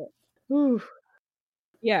 Amazing. Ooh.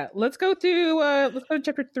 Yeah, let's go to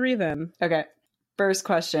chapter 3 then. Okay. First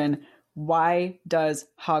question. Why does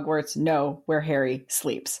Hogwarts know where Harry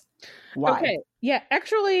sleeps? Why? Okay. Yeah,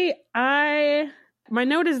 actually, my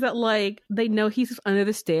note is that like they know he's under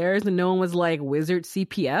the stairs and no one was like wizard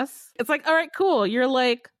CPS. It's like, all right, cool. You're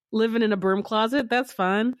like living in a broom closet. That's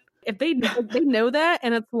fun. If they know that,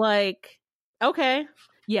 and it's like, okay,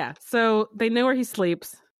 yeah. So they know where he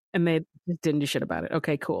sleeps and they just didn't do shit about it.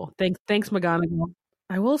 Okay, cool. Thanks, McGonagall.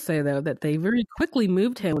 I will say though that they very quickly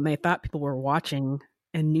moved him when they thought people were watching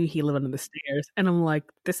and knew he lived under the stairs. And I'm like,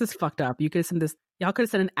 this is fucked up. Y'all could have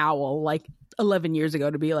sent an owl like 11 years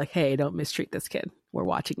ago to be like, hey, don't mistreat this kid. We're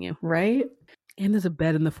watching you. Right? And there's a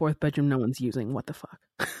bed in the 4th bedroom no one's using. What the fuck?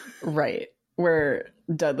 Right. Where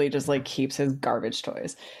Dudley just like keeps his garbage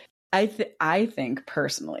toys. I think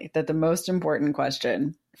personally that the most important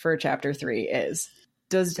question for chapter 3 is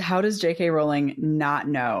how does J.K. Rowling not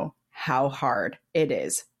know how hard it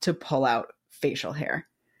is to pull out facial hair?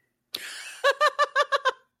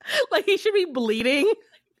 Like he should be bleeding.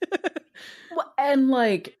 And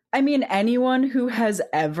like, I mean, anyone who has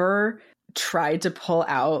ever tried to pull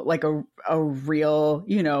out like a real,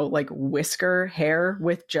 you know, like whisker hair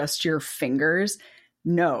with just your fingers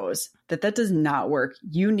knows that does not work.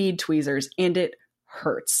 You need tweezers and it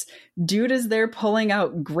hurts. Dude is there pulling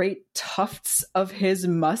out great tufts of his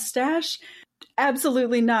mustache?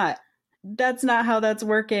 Absolutely not. That's not how that's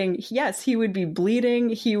working. Yes, he would be bleeding.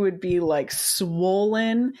 He would be like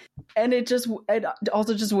swollen, and it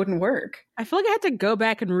also just wouldn't work. I feel like I had to go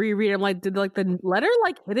back and reread. I'm like, did like the letter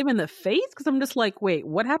like hit him in the face? Because I'm just like, wait,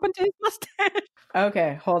 what happened to his mustache?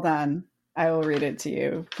 Okay, hold on. I will read it to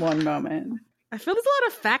you. One moment. I feel there's a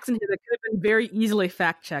lot of facts in here that could have been very easily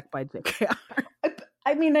fact checked by JKR.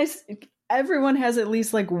 I mean, everyone has at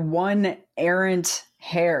least like one errant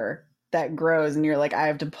hair that grows and you're like, I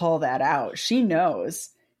have to pull that out. She knows.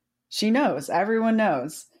 Everyone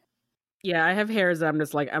knows. Yeah, I have hairs that I'm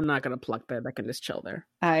just like, I'm not going to pluck that. I can just chill there.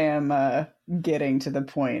 I am getting to the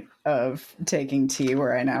point of taking tea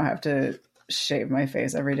where I now have to shave my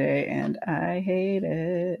face every day and I hate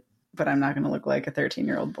it. But I'm not going to look like a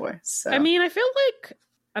 13-year-old boy. So I mean, I feel like,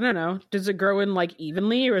 I don't know, does it grow in like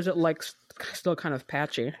evenly or is it like still kind of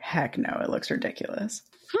patchy? Heck no, it looks ridiculous.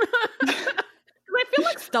 I feel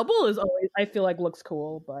like stubble is always, I feel like looks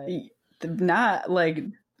cool, but not like,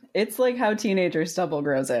 it's like how teenager stubble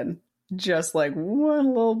grows in. Just like one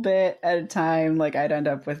little bit at a time. Like I'd end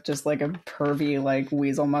up with just like a pervy like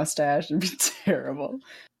weasel mustache. It'd be terrible.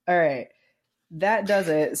 All right. That does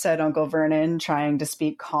it, said Uncle Vernon, trying to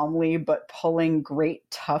speak calmly, but pulling great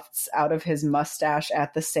tufts out of his mustache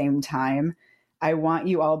at the same time. I want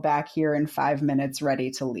you all back here in 5 minutes,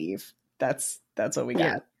 ready to leave. That's what we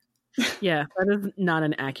got. Yeah, that is not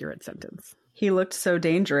an accurate sentence. He looked so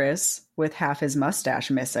dangerous with half his mustache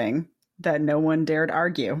missing that no one dared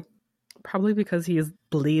argue. Probably because he is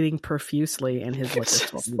bleeding profusely and his lip is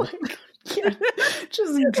swollen.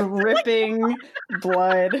 Just dripping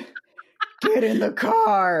blood. Get in the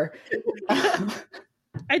car.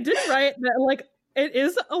 I did write that, like, it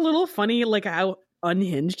is a little funny, like, how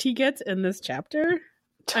unhinged he gets in this chapter.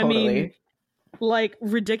 Totally. I mean, like,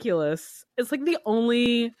 ridiculous. It's like the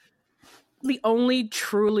only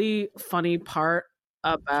truly funny part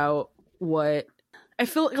about what I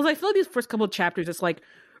feel, because I feel like these first couple of chapters, it's like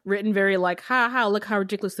written very like, ha, look how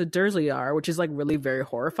ridiculous the Dursley are, which is like really very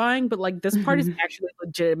horrifying. But like this part is actually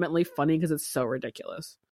legitimately funny because it's so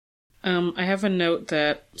ridiculous. I have a note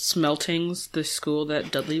that Smeltings, the school that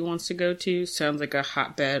Dudley wants to go to, sounds like a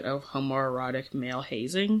hotbed of homoerotic male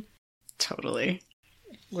hazing. Totally.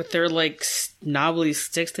 With their, like, knobbly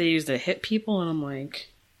sticks they use to hit people, and I'm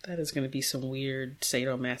like, that is going to be some weird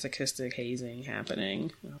sadomasochistic hazing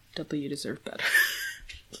happening. Well, Dudley, you deserve better.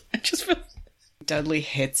 I just feel... Dudley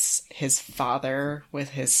hits his father with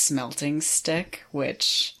his smelting stick,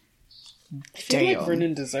 which... I feel like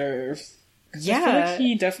Vernon deserves... Yeah.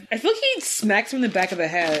 I feel like he smacks him in the back of the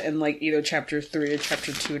head in, like, either chapter 3 or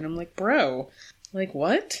chapter 2, and I'm like, bro, like,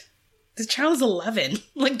 what? This child is 11.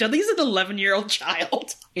 Like, Dudley's an 11-year-old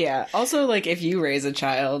child. Yeah. Also, like, if you raise a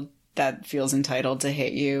child that feels entitled to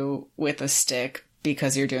hit you with a stick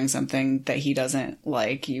because you're doing something that he doesn't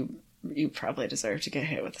like, you probably deserve to get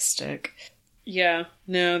hit with a stick. Yeah.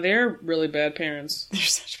 No, they're really bad parents. They're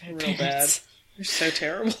such bad Real parents. Bad. They're so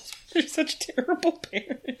terrible. They're such terrible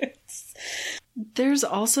parents. There's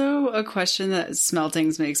also a question that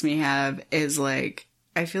Smeltings makes me have is, like,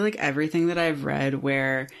 I feel like everything that I've read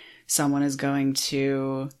where someone is going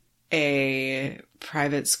to a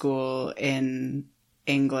private school in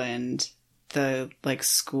England, the, like,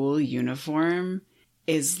 school uniform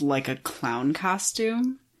is like a clown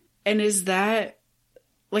costume. And is that,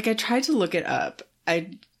 like, I tried to look it up.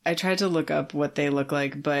 I tried to look up what they look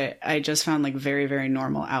like, but I just found, like, very, very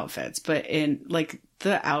normal outfits. But in, like,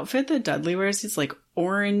 the outfit that Dudley wears is, like,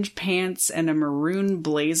 orange pants and a maroon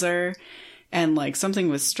blazer and, like, something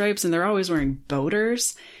with stripes, and they're always wearing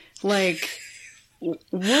boaters. Like,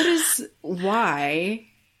 why?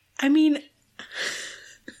 I mean,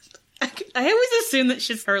 I always assume that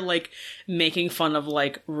she's her, like, making fun of,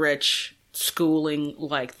 like, rich schooling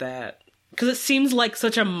like that. Because it seems like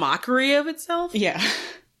such a mockery of itself. Yeah.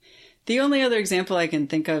 The only other example I can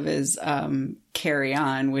think of is Carry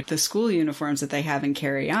On, with the school uniforms that they have in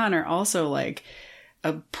Carry On are also like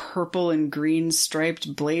a purple and green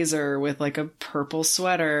striped blazer with like a purple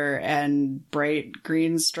sweater and bright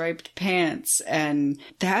green striped pants. And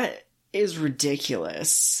that is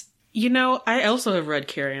ridiculous. You know, I also have read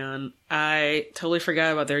Carry On. I totally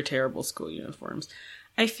forgot about their terrible school uniforms.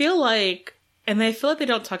 I feel like they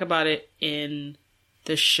don't talk about it in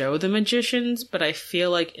the show The Magicians, but I feel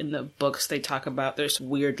like in the books they talk about there's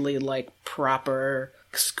weirdly, like, proper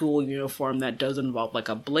school uniform that does involve, like,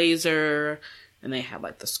 a blazer, and they have,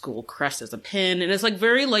 like, the school crest as a pin, and it's, like,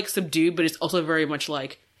 very, like, subdued, but it's also very much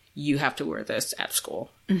like, you have to wear this at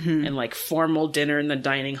school. Mm-hmm. And, like, formal dinner in the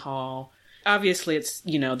dining hall. Obviously, it's,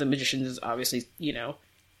 you know, The Magicians is obviously, you know,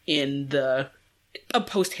 in a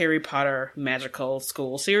post-Harry Potter magical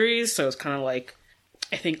school series, so it's kind of like,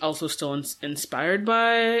 I think also still inspired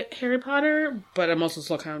by Harry Potter, but I'm also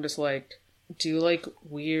still kind of just like, do like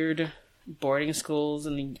weird boarding schools,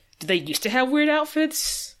 and do they used to have weird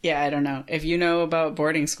outfits? Yeah, I don't know. If you know about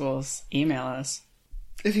boarding schools, email us.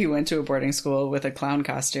 If you went to a boarding school with a clown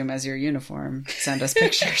costume as your uniform, send us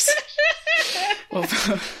pictures. Well,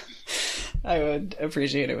 I would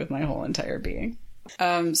appreciate it with my whole entire being.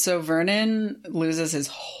 So Vernon loses his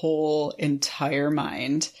whole entire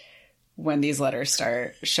mind when these letters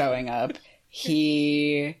start showing up.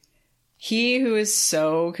 He who is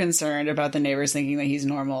so concerned about the neighbors thinking that he's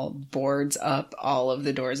normal boards up all of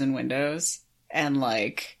the doors and windows and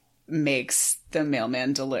like makes the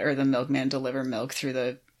milkman deliver milk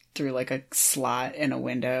through like a slot in a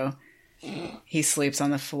window. He sleeps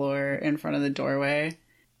on the floor in front of the doorway.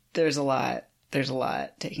 There's a lot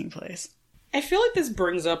taking place. I feel like this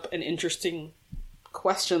brings up an interesting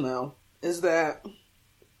question, though, is that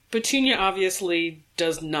Petunia obviously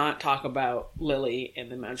does not talk about Lily in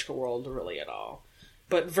the magical world really at all.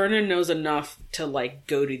 But Vernon knows enough to, like,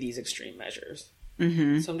 go to these extreme measures.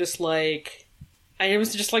 Mm-hmm. So I'm just like, I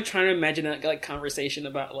was just, like, trying to imagine that, like, conversation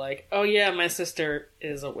about, like, oh yeah, my sister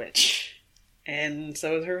is a witch. And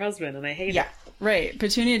so is her husband, and I hate it. Yeah, right.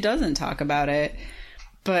 Petunia doesn't talk about it.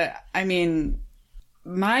 But, I mean,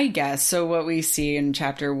 my guess, so what we see in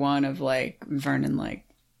chapter 1 of, like, Vernon, like,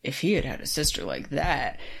 if he had had a sister like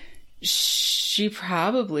that, she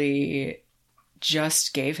probably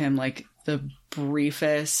just gave him, like, the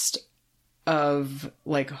briefest of,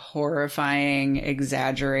 like, horrifying,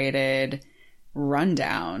 exaggerated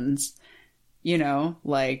rundowns. You know,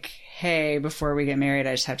 like, hey, before we get married,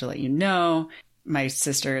 I just have to let you know, my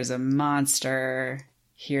sister is a monster.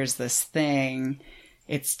 Here's this thing.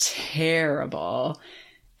 It's terrible.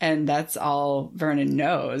 And that's all Vernon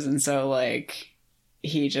knows. And so, like,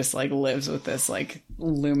 he just, like, lives with this, like,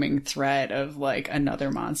 looming threat of, like,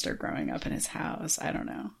 another monster growing up in his house. I don't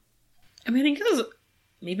know. I mean, I think there's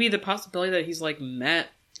maybe the possibility that he's, like, met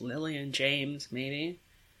Lily and James, maybe.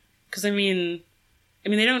 Because, I mean,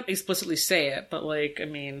 they don't explicitly say it, but, like, I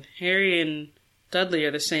mean, Harry and Dudley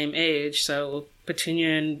are the same age, so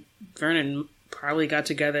Petunia and Vernon probably got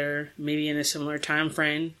together maybe in a similar time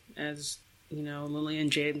frame as, you know, Lily and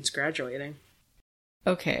James graduating.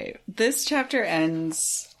 Okay, this chapter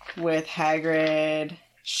ends with Hagrid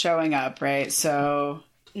showing up, right? So,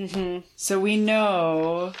 So we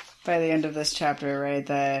know by the end of this chapter, right,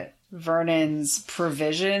 that Vernon's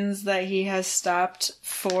provisions that he has stopped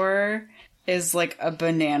for is like a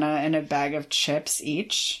banana and a bag of chips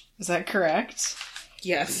each. Is that correct?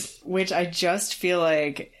 Yes. Which I just feel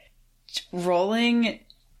like Rowling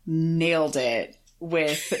nailed it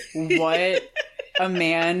with what a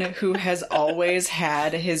man who has always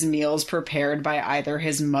had his meals prepared by either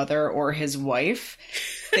his mother or his wife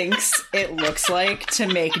thinks it looks like to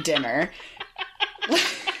make dinner.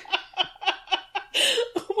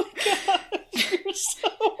 Oh my god, you're so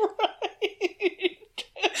right.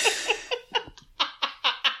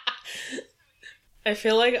 I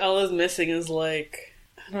feel like all is missing is, like,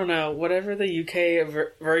 I don't know, whatever the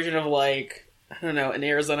UK version of, like, I don't know, an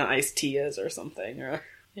Arizona iced tea is or something. Or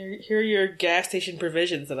here are your gas station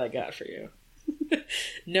provisions that I got for you.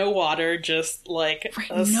 No water, just like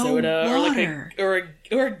a soda water. or a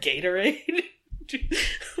Gatorade.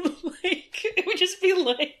 Like, it would just be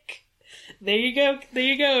like, there you go,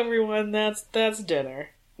 everyone. That's dinner.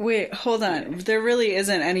 Wait, hold on. There really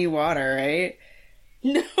isn't any water, right?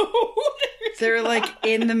 No. They're like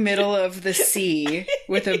in the middle of the sea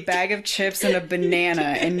with a bag of chips and a banana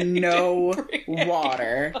and no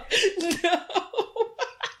water. No.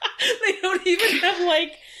 They don't even have,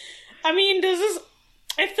 like, I mean, I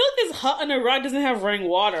feel like this hut on a rock doesn't have running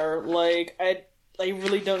water. Like, I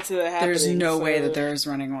really don't see that happening. There's no way that there's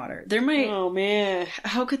running water. There might. Oh, man.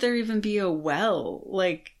 How could there even be a well?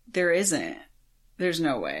 Like, there isn't. There's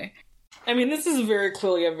no way. I mean, this is very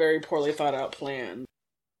clearly a very poorly thought out plan.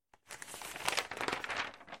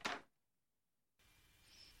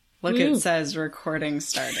 Look, it says recording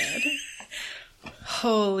started.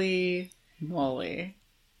 Holy moly.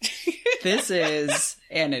 This is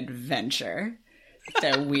an adventure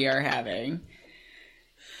that we are having.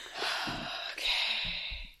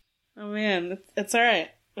 Oh man, it's all right.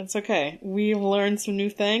 It's okay. We've learned some new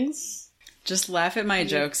things. Just laugh at my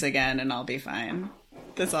jokes again and I'll be fine.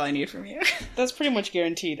 That's all I need from you. That's pretty much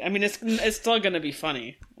guaranteed. I mean, it's still gonna be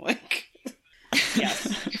funny. Like,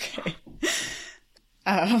 yes. Okay.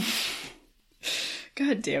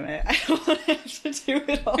 God damn it. I don't want to have to do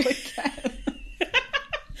it all again.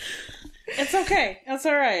 It's okay. That's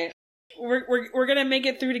all right. We're gonna make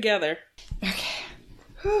it through together. Okay.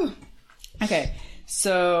 Whew. Okay.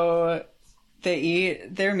 So they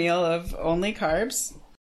eat their meal of only carbs,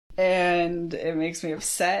 and it makes me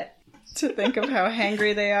upset to think of how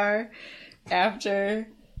hangry they are after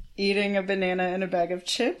eating a banana and a bag of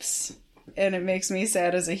chips. And it makes me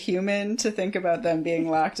sad as a human to think about them being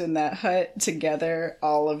locked in that hut together,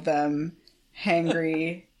 all of them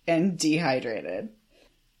hangry and dehydrated.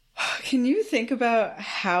 Can you think about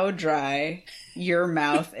how dry your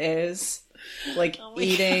mouth is? Like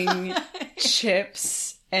eating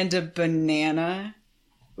chips and a banana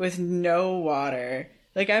with no water.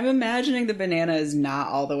 Like, I'm imagining the banana is not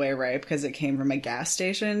all the way ripe because it came from a gas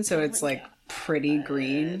station, so it's like pretty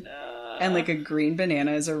green. And like a green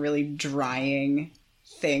banana is a really drying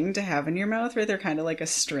thing to have in your mouth, right? They're kind of like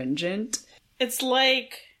astringent. It's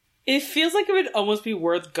like, it feels like it would almost be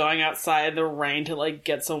worth going outside in the rain to like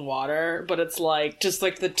get some water, but it's like just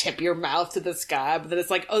like the tip of your mouth to the sky, but then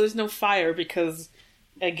it's like, oh, there's no fire because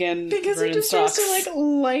again, because it just has to like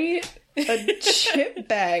light a chip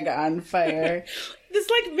bag on fire. This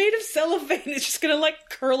like made of cellophane is just gonna like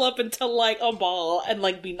curl up into like a ball and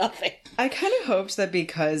like be nothing. I kind of hoped that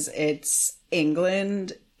because it's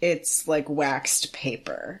England, it's like waxed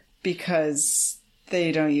paper because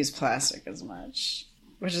they don't use plastic as much,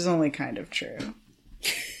 which is only kind of true.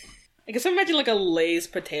 I guess imagine like a Lay's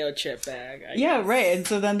potato chip bag. I guess. Right. And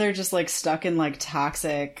so then they're just like stuck in like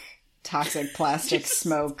toxic plastic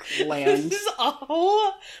smoke land.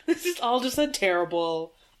 This is all just a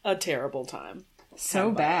terrible time.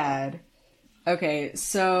 So bad. Okay,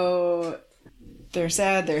 so they're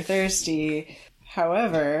sad, they're thirsty.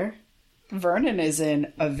 However, Vernon is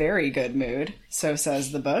in a very good mood, so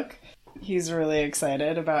says the book. He's really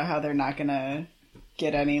excited about how they're not gonna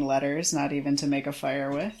get any letters, not even to make a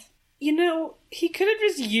fire with. You know, he could have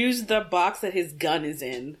just used the box that his gun is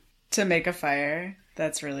in. To make a fire.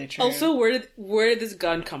 That's really true. Also, where did this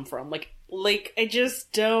gun come from? Like I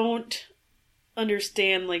just don't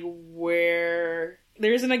understand, like, where...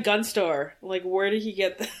 There isn't a gun store. Like, where did he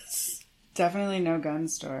get this? Definitely no gun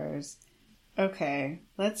stores. Okay,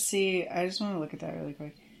 let's see. I just want to look at that really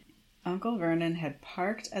quick. Uncle Vernon had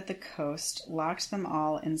parked at the coast, locked them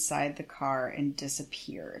all inside the car, and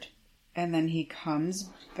disappeared. And then he comes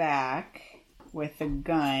back with the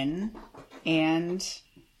gun and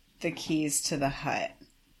the keys to the hut.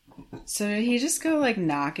 So did he just go, like,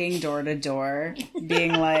 knocking door to door,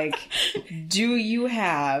 being like, do you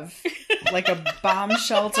have, like, a bomb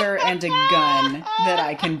shelter and a gun that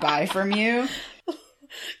I can buy from you?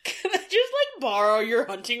 Can I just, like, borrow your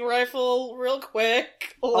hunting rifle real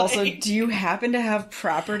quick? Like... Also, do you happen to have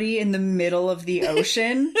property in the middle of the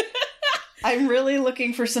ocean? I'm really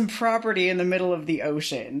looking for some property in the middle of the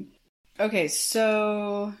ocean. Okay,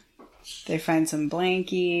 so... They find some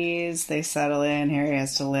blankies, they settle in, Harry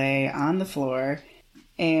has to lay on the floor,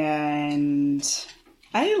 and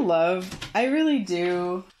I really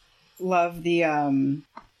do love the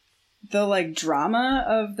like drama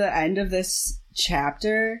of the end of this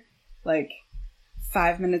chapter. Like,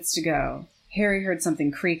 5 minutes to go. Harry heard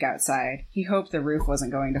something creak outside. He hoped the roof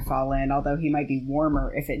wasn't going to fall in, although he might be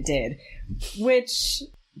warmer if it did. Which,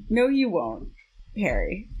 no you won't,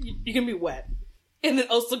 Harry. You can be wet. And then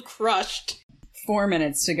also crushed. 4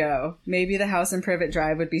 minutes to go. Maybe the house in Privet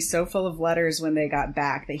Drive would be so full of letters when they got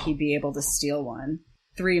back that he'd be able to steal one.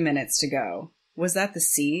 3 minutes to go. Was that the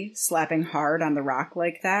sea, slapping hard on the rock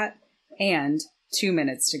like that? And 2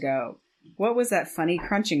 minutes to go. What was that funny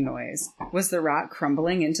crunching noise? Was the rock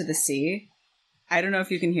crumbling into the sea? I don't know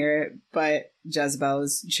if you can hear it, but Jezebel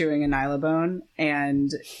is chewing a nylabone,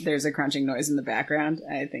 and there's a crunching noise in the background.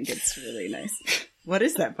 I think it's really nice. What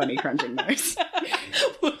is that funny crunching noise?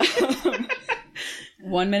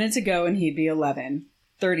 1 minute to go and he'd be 11.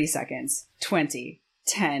 30 seconds. 20.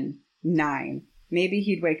 10. 9. Maybe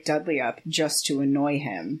he'd wake Dudley up just to annoy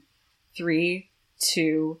him. 3,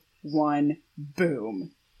 2, 1,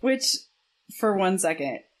 boom. Which, for 1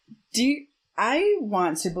 second, I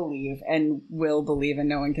want to believe, and will believe, and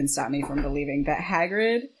no one can stop me from believing, that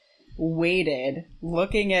Hagrid waited,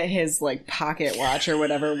 looking at his like pocket watch or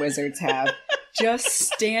whatever wizards have, just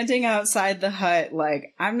standing outside the hut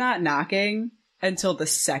like, I'm not knocking until the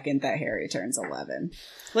second that Harry turns 11.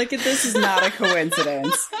 Like, this is not a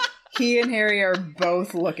coincidence. He and Harry are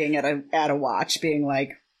both looking at a watch, being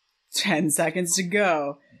like, 10 seconds to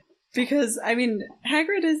go. Because, I mean,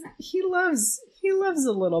 Hagrid he loves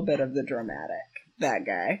a little bit of the dramatic, that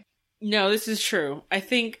guy. No, this is true. I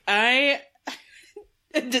think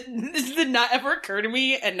this did not ever occur to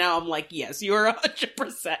me, and now I'm like, yes, you are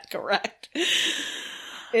 100% correct.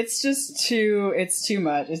 It's too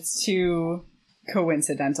much. It's too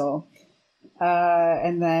coincidental.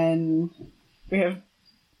 And then we have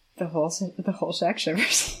the whole shack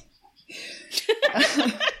shivers.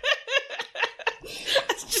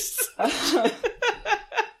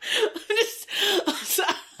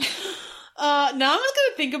 Now I'm just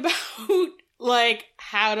gonna think about like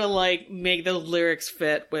how to like make those lyrics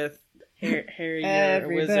fit with Harry.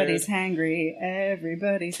 Everybody's hangry.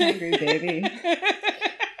 Everybody's hangry, baby.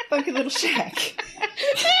 Funky little shack.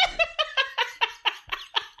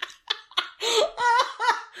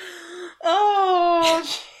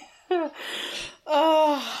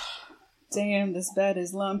 Oh, damn! This bed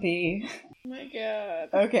is lumpy. Oh my god.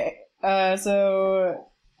 Okay. So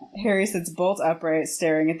Harry sits bolt upright,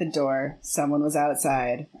 staring at the door. Someone was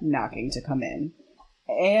outside, knocking to come in.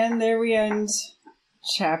 And there we end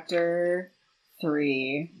chapter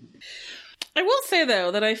 3. I will say, though,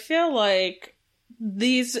 that I feel like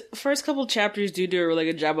these first couple chapters do a really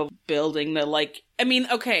good job of building the, like, I mean,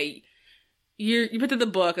 okay, you put in the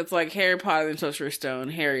book, it's like Harry Potter and the Sorcerer's Stone,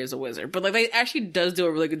 Harry is a wizard. But, like, it actually does do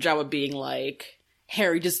a really good job of being, like,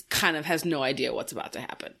 Harry just kind of has no idea what's about to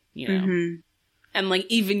happen, you know? Mm-hmm. And, like,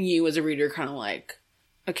 even you as a reader kind of like,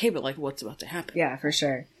 okay, but, like, what's about to happen? Yeah, for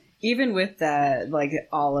sure. Even with that, like,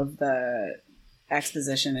 all of the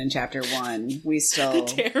exposition in chapter 1, we still...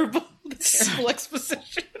 The terrible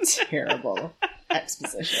exposition. Terrible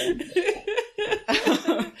exposition.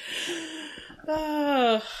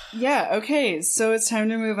 Yeah, okay, so it's time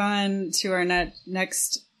to move on to our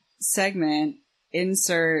next segment.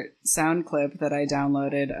 Insert sound clip that I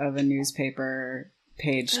downloaded of a newspaper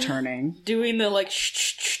page turning. Doing the, like,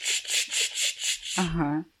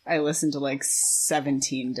 Uh-huh. I listened to, like,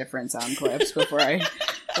 17 different sound clips before I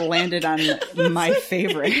landed on my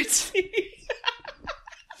favorite.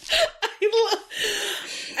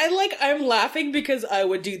 I'm laughing because I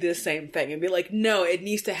would do the same thing and be like, no, it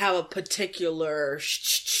needs to have a particular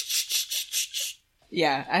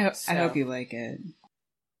Yeah, I hope you like it.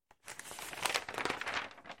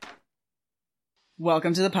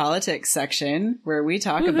 Welcome to the politics section, where we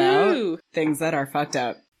talk about things that are fucked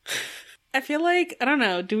up. I feel like, I don't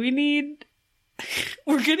know, do we need...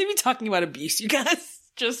 We're going to be talking about abuse, you guys,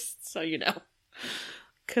 just so you know.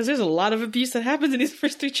 Because there's a lot of abuse that happens in these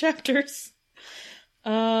first 3 chapters.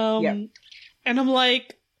 And I'm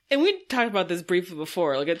like... And we talked about this briefly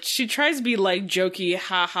before. Like, she tries to be, like, jokey,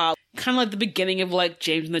 haha, kind of like the beginning of, like,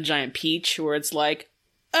 James and the Giant Peach, where it's like,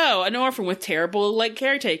 oh, an orphan with terrible, like,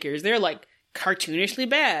 caretakers. They're, like, cartoonishly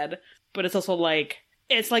bad. But it's also, like...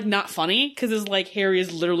 It's, like, not funny, because it's, like, Harry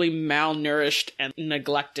is literally malnourished and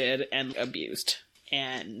neglected and abused.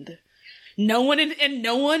 And no one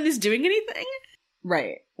is doing anything?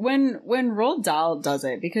 Right. When Roald Dahl does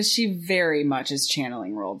it, because she very much is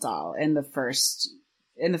channeling Roald Dahl in the first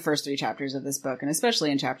 3 chapters of this book, and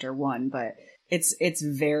especially in chapter 1, but it's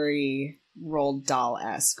very Roald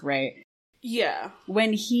Dahl-esque, right? Yeah.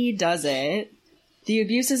 When he does it, the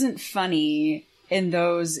abuse isn't funny in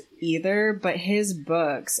those either, but his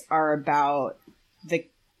books are about the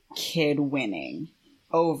kid winning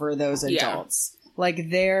over those adults. Yeah. Like,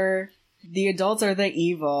 the adults are the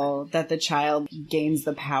evil that the child gains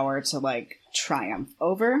the power to, like, triumph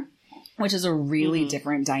over, which is a really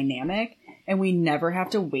different dynamic, and we never have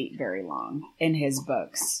to wait very long in his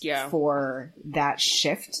books for that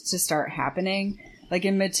shift to start happening. Like,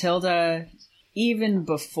 in Matilda, even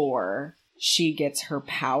before she gets her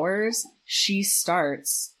powers, she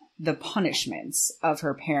starts the punishments of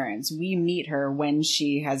her parents. We meet her when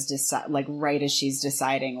she has right as she's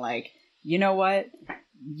deciding, like, you know what?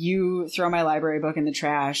 You throw my library book in the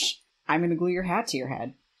trash. I'm going to glue your hat to your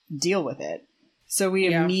head. Deal with it. So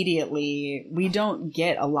we immediately, we don't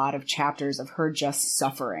get a lot of chapters of her just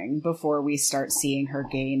suffering before we start seeing her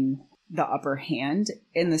gain the upper hand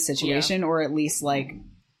in the situation, or at least, like,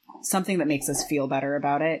 something that makes us feel better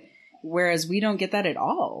about it. Whereas we don't get that at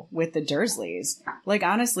all with the Dursleys. Like,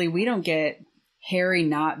 honestly, we don't get Harry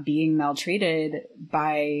not being maltreated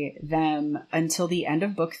by them until the end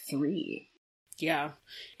of book 3. Yeah.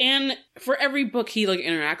 And for every book, he, like,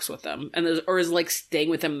 interacts with them or is, like, staying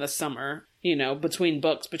with them in the summer, you know, between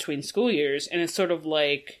books, between school years. And it's sort of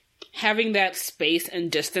like having that space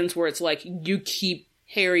and distance where it's like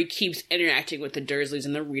Harry keeps interacting with the Dursleys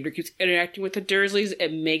and the reader keeps interacting with the Dursleys.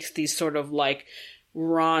 It makes these sort of, like,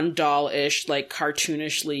 Ron Dahl-ish, like,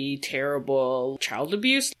 cartoonishly terrible child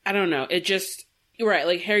abuse. I don't know. It just... Right,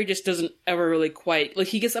 like, Harry just doesn't ever really quite... Like,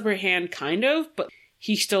 he gets upper hand, kind of, but...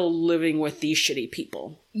 He's still living with these shitty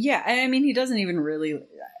people. Yeah, I mean, he doesn't even really...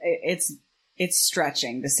 It's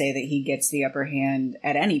stretching to say that he gets the upper hand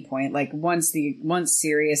at any point. Like, once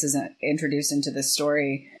Sirius isn't introduced into the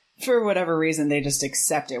story, for whatever reason, they just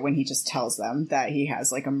accept it when he just tells them that he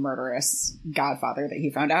has, like, a murderous godfather that he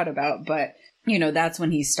found out about. But, you know, that's when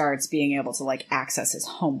he starts being able to, like, access his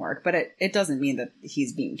homework. But it doesn't mean that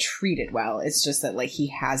he's being treated well. It's just that, like, he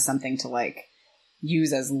has something to, like,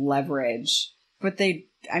 use as leverage. But they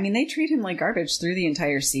treat him like garbage through the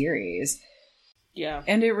entire series. Yeah.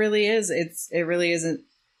 And it really isn't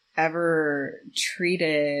ever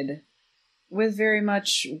treated with very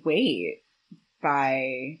much weight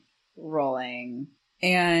by Rowling.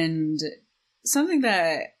 And something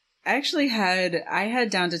that I had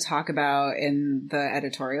down to talk about in the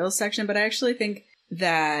editorial section, but I actually think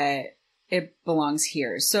that it belongs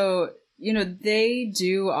here. So, you know, they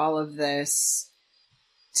do all of this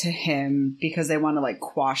to him because they want to, like,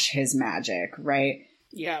 quash his magic, right?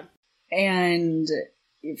 Yeah. And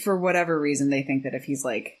for whatever reason, they think that if he's,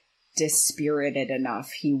 like, dispirited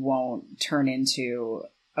enough, he won't turn into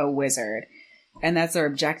a wizard. And that's their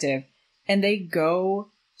objective. And they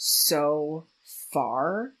go so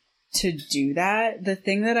far to do that. The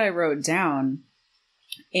thing that I wrote down,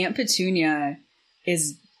 Aunt Petunia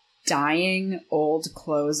is dyeing old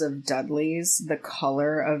clothes of Dudley's the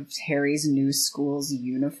color of Harry's new school's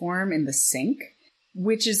uniform in the sink,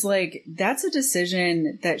 which is like, that's a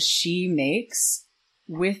decision that she makes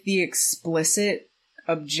with the explicit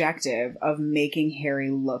objective of making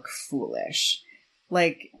Harry look foolish.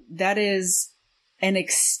 Like, that is an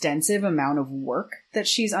extensive amount of work that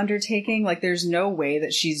she's undertaking. Like, there's no way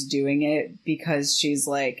that she's doing it because she's,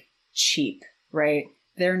 like, cheap, right?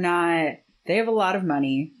 They have a lot of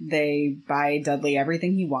money. They buy Dudley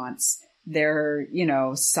everything he wants. They're, you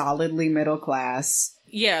know, solidly middle class.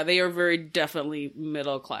 Yeah, they are very definitely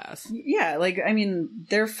middle class. Yeah, like, I mean,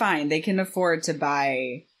 they're fine. They can afford to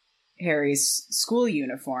buy Harry's school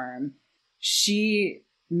uniform. She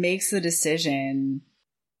makes the decision.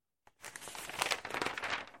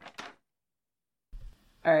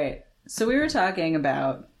 All right. So we were talking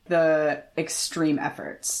about the extreme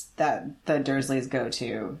efforts that the Dursleys go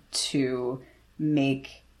to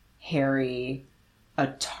make Harry a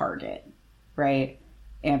target, right?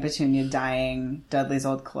 Aunt Petunia dyeing Dudley's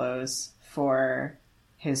old clothes for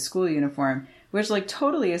his school uniform, which, like,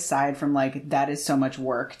 totally aside from, like, that is so much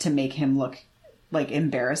work to make him look, like,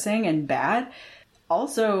 embarrassing and bad,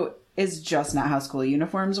 also is just not how school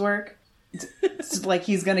uniforms work. It's like,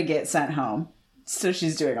 he's gonna get sent home, so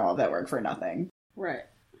she's doing all of that work for nothing. Right.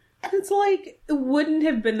 It's like, it wouldn't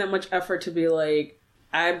have been that much effort to be like,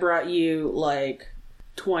 I brought you, like,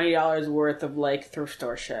 $20 worth of, like, thrift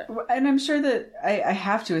store shit. And I'm sure that I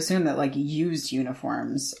have to assume that, like, used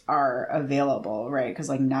uniforms are available, right? Because,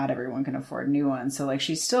 like, not everyone can afford new ones. So, like,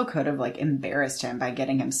 she still could have, like, embarrassed him by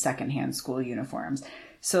getting him secondhand school uniforms.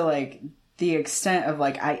 So, like, the extent of,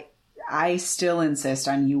 like, I still insist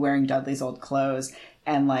on you wearing Dudley's old clothes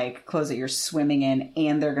and, like, clothes that you're swimming in,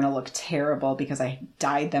 and they're gonna look terrible because I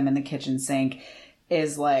dyed them in the kitchen sink,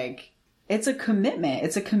 is, like, it's a commitment.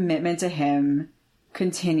 It's a commitment to him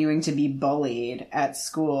continuing to be bullied at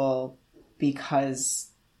school because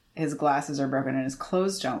his glasses are broken and his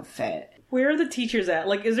clothes don't fit. Where are the teachers at?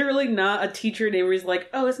 Like, is there really not a teacher where he's like,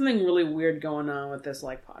 oh, there's something really weird going on with this,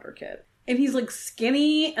 like, Potter kid? And he's, like,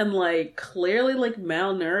 skinny and, like, clearly, like,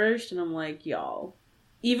 malnourished, and I'm like, y'all.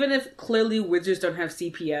 Even if clearly wizards don't have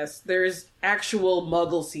CPS, there's actual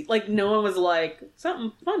muggle like, no one was like,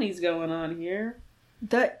 something funny's going on here.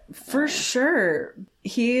 That, for sure.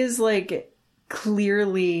 He is, like,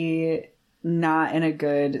 clearly not in a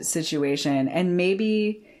good situation. And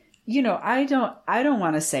maybe, you know, I don't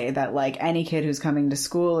want to say that, like, any kid who's coming to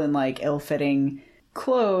school in, like, ill-fitting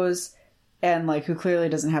clothes and, like, who clearly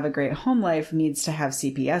doesn't have a great home life needs to have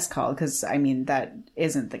CPS called. Because, I mean, that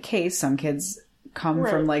isn't the case. Some kids come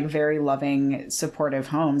from, like, very loving, supportive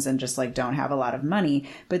homes and just, like, don't have a lot of money.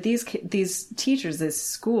 But these teachers, this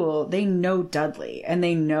school, they know Dudley, and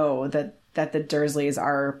they know that the Dursleys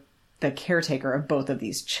are the caretaker of both of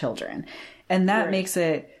these children. And that makes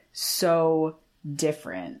it so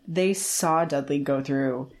different. They saw Dudley go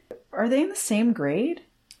through... Are they in the same grade?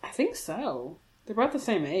 I think so. They're about the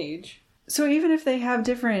same age. So even if they have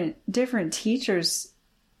different teachers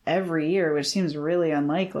every year, which seems really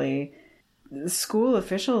unlikely, the school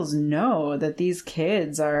officials know that these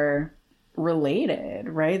kids are related,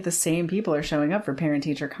 right? The same people are showing up for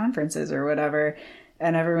parent-teacher conferences or whatever,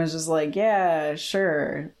 and everyone's just like, yeah,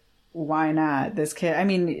 sure, why not? This kid, I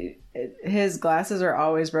mean, his glasses are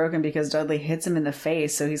always broken because Dudley hits him in the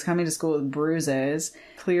face, so he's coming to school with bruises.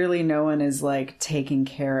 Clearly no one is, like, taking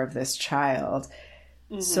care of this child.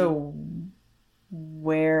 Mm-hmm. So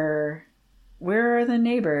where are the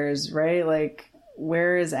neighbors, right? Like,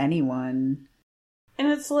 where is anyone? And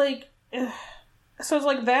it's like, so it's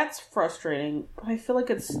like, that's frustrating, but I feel like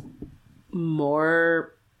it's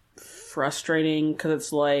more frustrating because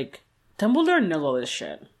it's like, Dumbledore knows all this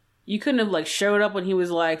shit. You couldn't have, like, showed up when he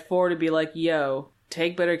was, like, 4 to be like, yo,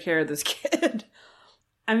 take better care of this kid.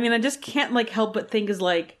 I mean, I just can't, like, help but think is,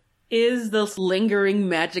 like, is this lingering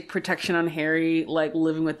magic protection on Harry, like,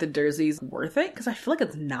 living with the Dursleys worth it? Because I feel like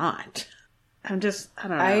it's not. I don't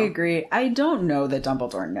know. I agree. I don't know that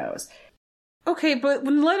Dumbledore knows. Okay, but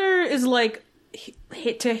when the letter is, like,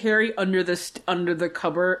 hit to Harry under the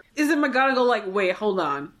cupboard, isn't McGonagall like, wait, hold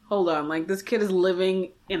on, like, this kid is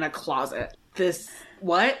living in a closet.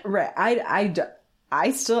 What? Right.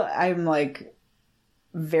 I'm like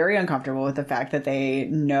very uncomfortable with the fact that they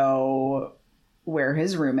know where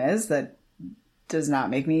his room is. That does not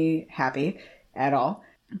make me happy at all.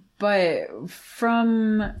 But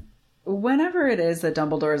from whenever it is that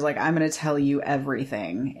Dumbledore is like, I'm going to tell you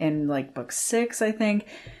everything, in like book 6, I think,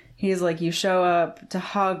 he's like, you show up to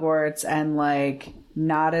Hogwarts and like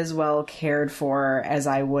not as well cared for as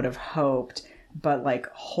I would have hoped, but like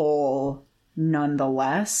whole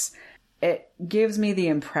nonetheless. It gives me the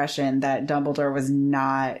impression that Dumbledore was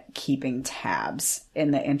not keeping tabs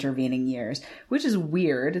in the intervening years, which is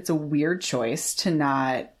weird. It's a weird choice to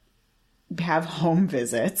not have home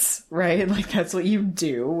visits, right? Like, that's what you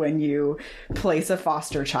do when you place a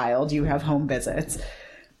foster child. You have home visits.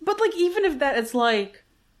 But, like, even if that, it's like,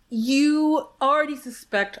 you already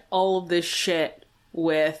suspect all of this shit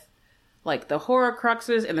with, like, the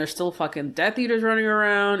Horcruxes, and there's still fucking Death Eaters running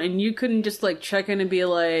around, and you couldn't just, like, check in and be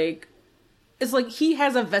like... It's like, he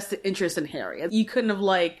has a vested interest in Harry. You couldn't have,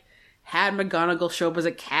 like, had McGonagall show up as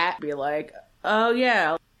a cat, be like, oh,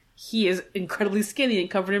 yeah, he is incredibly skinny and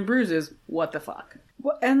covered in bruises. What the fuck?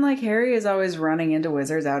 Well, and, like, Harry is always running into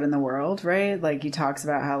wizards out in the world, right? Like, he talks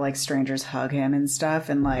about how, like, strangers hug him and stuff,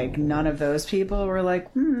 and, like, none of those people were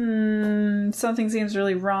like, something seems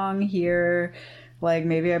really wrong here. Like,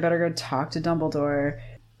 maybe I better go talk to Dumbledore.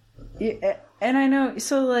 And I know,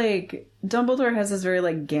 so, like, Dumbledore has this very,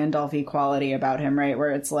 like, Gandalf-y quality about him, right?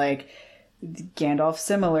 Where it's, like, Gandalf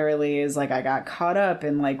similarly is, like, I got caught up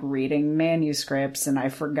in, like, reading manuscripts and I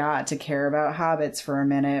forgot to care about hobbits for a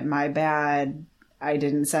minute. My bad. I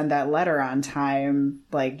didn't send that letter on time.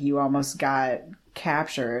 Like, you almost got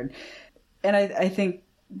captured. And I think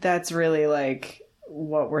that's really, like,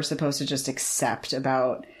 what we're supposed to just accept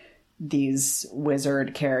about these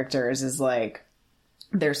wizard characters is, like,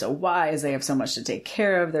 they're so wise, they have so much to take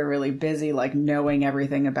care of, they're really busy, like, knowing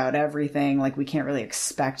everything about everything. Like, we can't really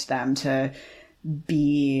expect them to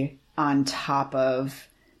be on top of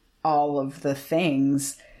all of the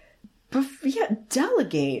things. But, yeah,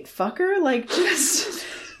 delegate, fucker. Like, just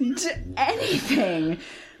anything.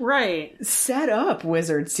 Right. Set up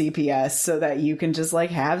Wizard CPS so that you can just, like,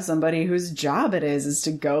 have somebody whose job it is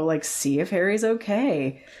to go, like, see if Harry's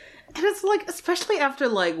okay. And it's like, especially after,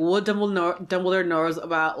 like, what Dumbledore knows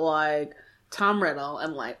about, like, Tom Riddle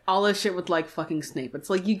and, like, all this shit with, like, fucking Snape. It's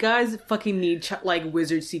like, you guys fucking need, like,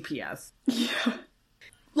 wizard CPS. Yeah.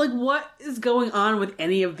 Like, what is going on with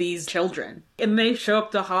any of these children? And they show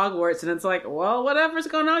up to Hogwarts and it's like, well, whatever's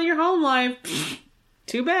going on in your home life.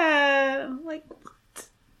 Too bad. Like, what?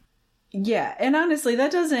 Yeah, and honestly,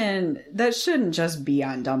 that shouldn't just be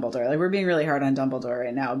on Dumbledore. Like, we're being really hard on Dumbledore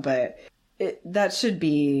right now, but... that should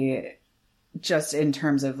be just in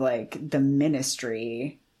terms of, like, the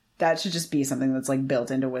ministry. That should just be something that's, like, built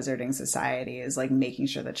into Wizarding Society, is, like, making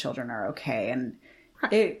sure that children are okay. And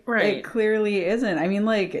it clearly isn't. I mean,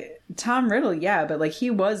 like, Tom Riddle, yeah, but, like, he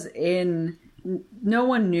was in... No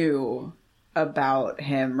one knew about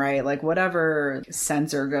him, right? Like, whatever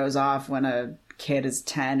censor goes off when a kid is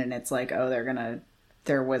 10 and it's like, oh,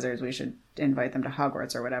 they're wizards, we should invite them to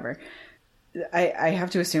Hogwarts or whatever. I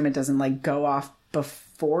have to assume it doesn't, like, go off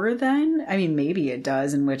before then. I mean, maybe it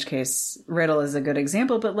does, in which case Riddle is a good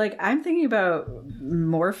example. But, like, I'm thinking about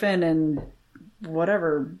Morphin and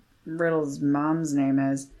whatever Riddle's mom's name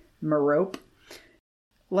is, Merope.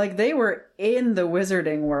 Like, they were in the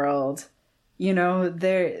wizarding world. You know,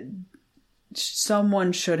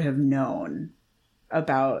 someone should have known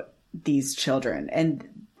about these children. And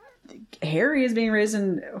Harry is being raised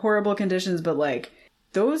in horrible conditions, but like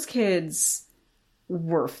those kids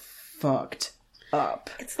were fucked up.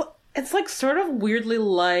 It's like sort of weirdly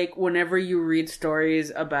like whenever you read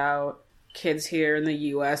stories about kids here in the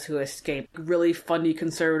US who escape really funny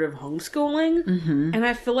conservative homeschooling. Mm-hmm. And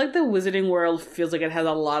I feel like the Wizarding World feels like it has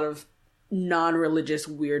a lot of non-religious,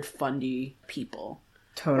 weird, funny people.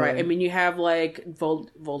 Totally. Right? I mean, you have like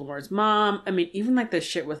Voldemort's mom. I mean, even like the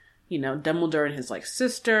shit with, you know, Dumbledore and his like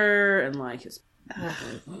sister and like his...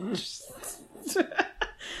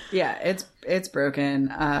 Yeah, it's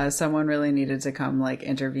broken. Someone really needed to come like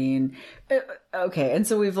intervene. Okay, and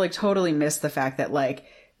so we've like totally missed the fact that like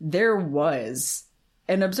there was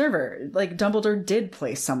an observer. Like Dumbledore did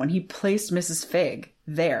place someone. He placed Mrs. Fig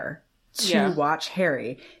there to watch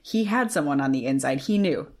Harry. He had someone on the inside. He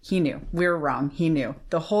knew. We were wrong. He knew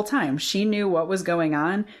the whole time. She knew what was going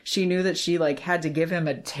on. She knew that she like had to give him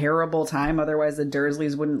a terrible time. Otherwise the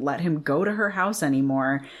Dursleys wouldn't let him go to her house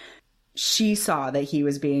anymore. She saw that he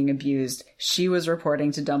was being abused. She was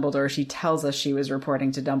reporting to Dumbledore. She tells us she was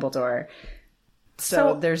reporting to Dumbledore.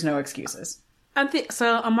 So there's no excuses.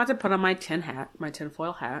 So I'm about to put on my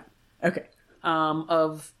tinfoil hat. Okay.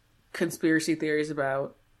 Of conspiracy theories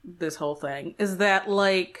about this whole thing. Is that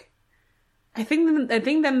like, I think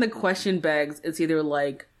then the question begs, it's either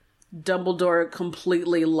like Dumbledore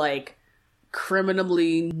completely like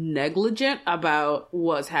criminally negligent about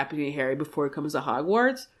what's happening to Harry before he comes to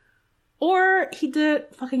Hogwarts, or he did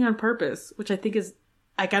it fucking on purpose, which I think is,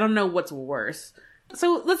 like, I don't know what's worse.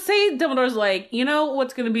 So let's say Dumbledore's like, you know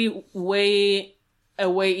what's going to be a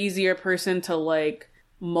way easier person to, like,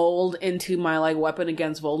 mold into my, like, weapon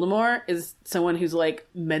against Voldemort is someone who's, like,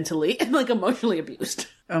 mentally and, like, emotionally abused.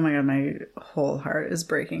 Oh my god, my whole heart is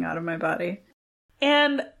breaking out of my body.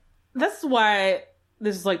 And that's why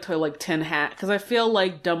this is, like, totally, like, tin hat, because I feel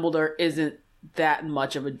like Dumbledore isn't that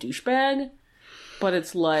much of a douchebag, but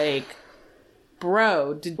it's like...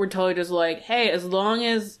 Bro, we're totally just like, hey, as long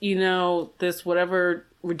as, you know, this whatever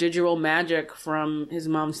residual magic from his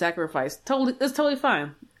mom's sacrifice, it's totally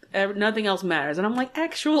fine. Nothing else matters. And I'm like,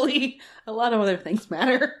 actually, a lot of other things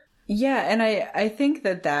matter. Yeah, and I think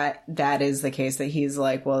that is the case, that he's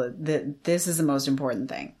like, well, this is the most important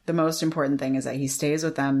thing. The most important thing is that he stays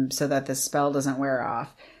with them so that the spell doesn't wear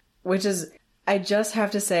off. Which is, I just have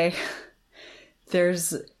to say,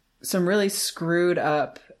 there's some really screwed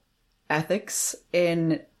up ethics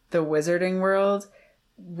in the Wizarding world,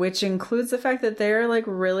 which includes the fact that they're like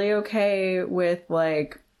really okay with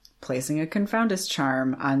like placing a Confoundus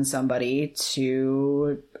charm on somebody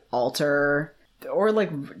to alter or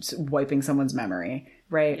like wiping someone's memory,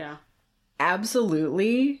 right? Yeah.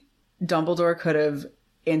 Absolutely, Dumbledore could have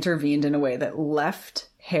intervened in a way that left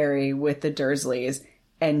Harry with the Dursleys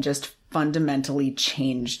and just fundamentally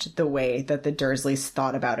changed the way that the Dursleys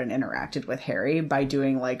thought about and interacted with Harry by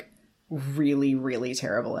doing like really, really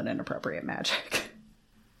terrible and inappropriate magic.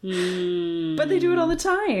 But they do it all the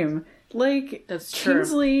time. Like, that's true.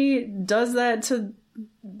 Kingsley does that to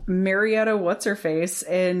Marietta What's-Her-Face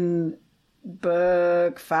in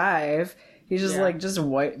book 5. He's just like, just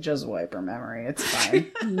wipe her memory. It's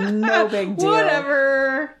fine. No big deal.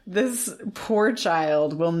 Whatever. This poor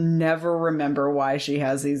child will never remember why she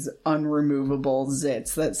has these unremovable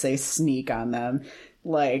zits that say sneak on them.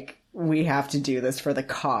 Like, we have to do this for the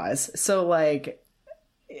cause. So, like,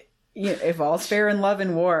 if all's fair in love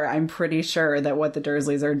and war, I'm pretty sure that what the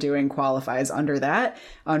Dursleys are doing qualifies under that.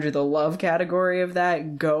 Under the love category of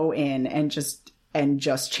that, go in and just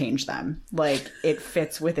change them. Like, it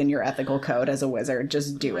fits within your ethical code as a wizard.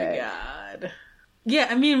 Just do it. God. Yeah,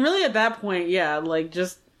 I mean, really at that point, yeah, like,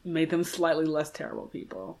 just make them slightly less terrible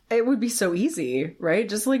people. It would be so easy, right?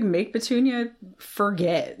 Just, like, make Petunia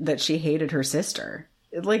forget that she hated her sister.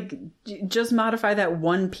 Like, just modify that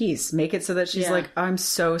one piece. Make it so that she's like, I'm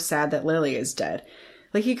so sad that Lily is dead.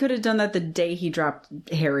 Like, he could have done that the day he dropped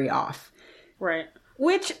Harry off. Right.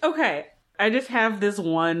 Which, okay, I just have this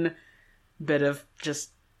one bit of just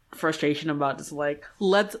frustration about this, like,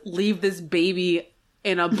 let's leave this baby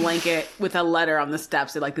in a blanket with a letter on the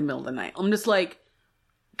steps at, like, the middle of the night. I'm just like,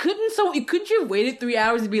 couldn't you have waited 3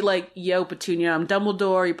 hours to be like, yo, Petunia, I'm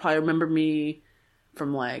Dumbledore, you probably remember me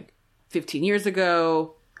from, like, 15 years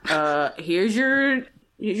ago, here's your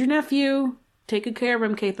nephew, take good care of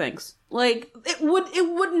him, okay, thanks. Like, it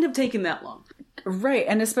wouldn't have taken that long. Right,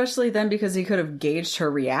 and especially then because he could have gauged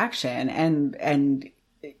her reaction and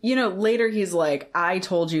you know, later he's like, I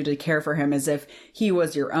told you to care for him as if he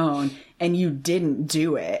was your own, and you didn't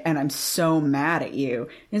do it, and I'm so mad at you.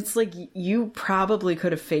 It's like, you probably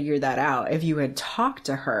could have figured that out if you had talked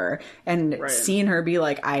to her and seen her be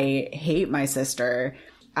like, I hate my sister,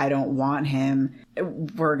 I don't want him,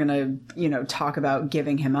 we're gonna, you know, talk about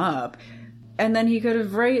giving him up. And then he could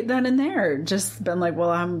have right then and there just been like,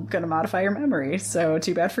 well, I'm gonna modify your memory, so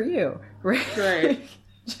too bad for you. Right.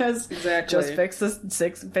 Just fix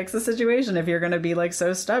the situation if you're going to be like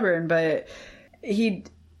so stubborn. But he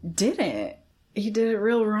didn't. He did it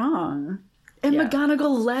real wrong. And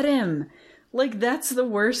McGonagall let him. Like, that's the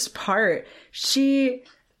worst part. She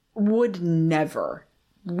would never.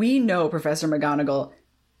 We know Professor McGonagall,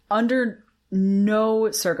 under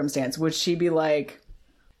no circumstance would she be like,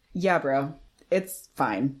 yeah, bro, it's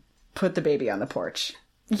fine. Put the baby on the porch.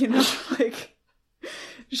 You know, like...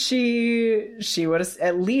 She would have,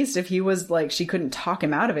 at least if he was like, she couldn't talk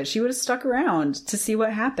him out of it, she would have stuck around to see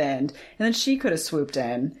what happened. And then she could have swooped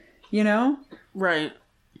in, you know? Right.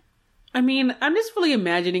 I mean, I'm just really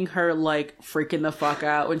imagining her, like, freaking the fuck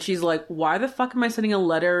out when she's like, why the fuck am I sending a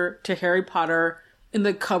letter to Harry Potter in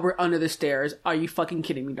the cupboard under the stairs? Are you fucking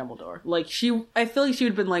kidding me, Dumbledore? Like, I feel like she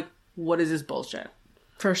would have been like, what is this bullshit?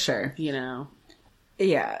 For sure. You know?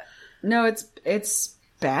 Yeah. No, it's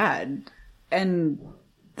bad. And...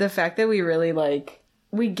 the fact that we really, like,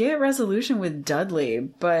 we get resolution with Dudley,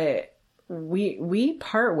 but we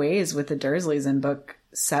part ways with the Dursleys in book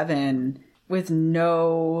 7 with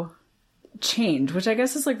no change, which I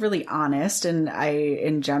guess is, like, really honest. And I,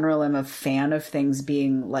 in general, am a fan of things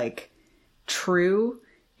being, like, true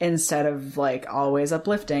instead of, like, always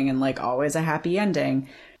uplifting and, like, always a happy ending.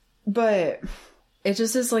 But it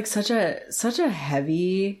just is, like, such a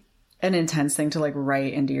heavy and intense thing to, like,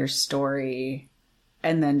 write into your story.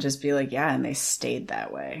 And then just be like, yeah, and they stayed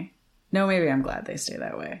that way. No, maybe I'm glad they stay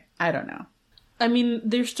that way. I don't know. I mean,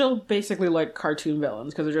 they're still basically like cartoon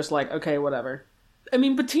villains because they're just like, okay, whatever. I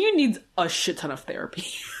mean, Petunia needs a shit ton of therapy.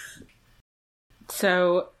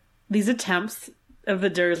 So, these attempts of the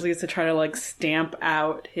Dursleys to try to, like, stamp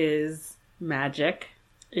out his magic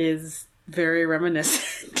is very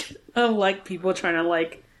reminiscent of, like, people trying to,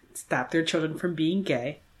 like, stop their children from being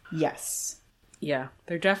gay. Yes. Yeah,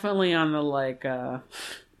 they're definitely on the, like,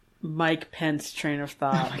 Mike Pence train of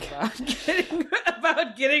thought about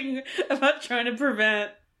trying to prevent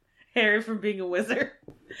Harry from being a wizard.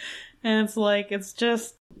 And it's like, it's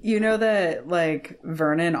just... You know that, like,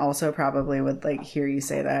 Vernon also probably would, like, hear you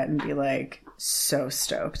say that and be, like, so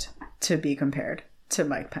stoked to be compared to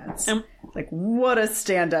Mike Pence. Like, what a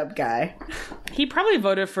stand-up guy. He probably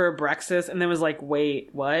voted for Brexit and then was like, wait,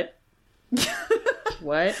 what?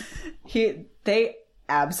 What? They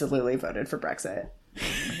absolutely voted for Brexit.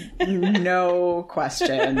 No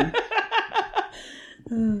question.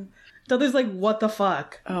 Dudley's like, what the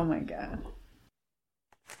fuck? Oh my god.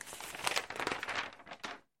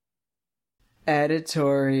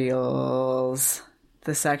 Editorials.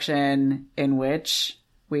 The section in which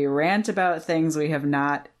we rant about things we have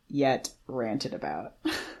not yet ranted about.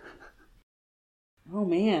 Oh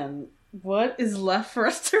man. What is left for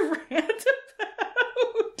us to rant about?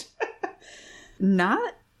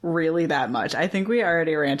 Not really that much. I think we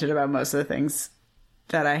already ranted about most of the things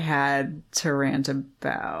that I had to rant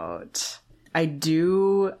about. I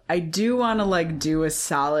do want to, like, do a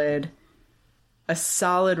solid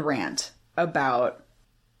rant about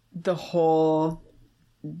the whole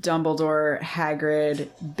Dumbledore,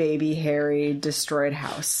 Hagrid, baby Harry, destroyed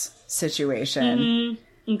house situation.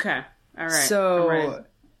 Mm-hmm. Okay. All right. So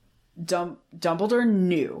Dumbledore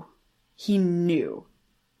knew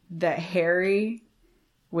that Harry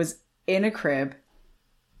was in a crib,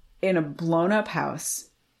 in a blown up house,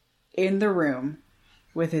 in the room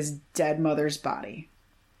with his dead mother's body.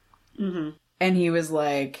 Mm-hmm. And he was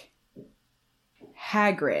like,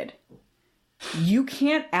 Hagrid, you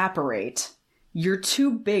can't apparate. You're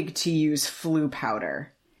too big to use flu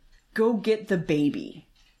powder. Go get the baby.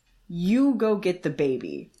 You go get the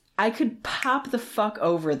baby. I could pop the fuck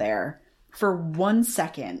over there for 1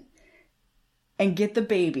 second and get the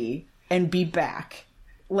baby and be back,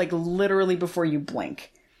 like, literally before you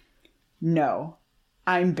blink. No,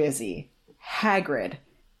 I'm busy. Hagrid,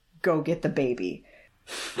 go get the baby.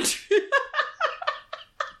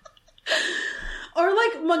 Or,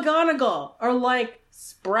 like, McGonagall, or, like,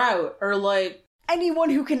 Sprout, or, like... Anyone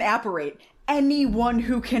who can apparate. Anyone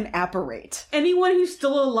who can apparate. Anyone who's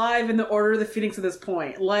still alive in the Order of the Phoenix at this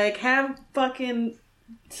point. Like, have fucking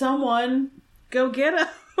someone go get him.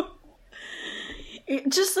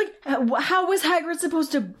 Just like, how was Hagrid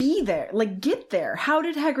supposed to be there? Like, get there? How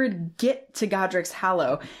did Hagrid get to Godric's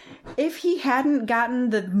Hollow? If he hadn't gotten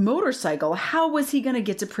the motorcycle, how was he going to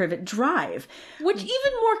get to Privet Drive? Which,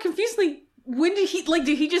 even more confusingly, when did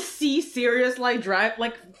he just see Sirius, like, drive,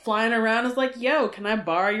 like, flying around? It's like, yo, can I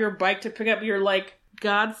borrow your bike to pick up your, like,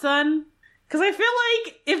 godson? Because I feel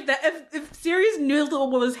like if Sirius knew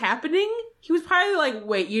what was happening, he was probably like,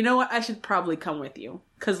 wait, you know what? I should probably come with you.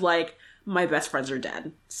 Because, like, my best friends are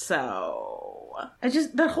dead. So,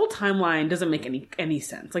 that whole timeline doesn't make any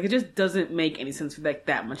sense. Like, it just doesn't make any sense for, like,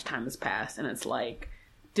 that much time has passed. And it's like,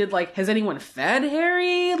 has anyone fed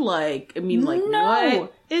Harry? Like, I mean, like, no.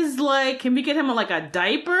 What is, like, can we get him, like, a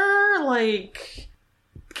diaper? Like,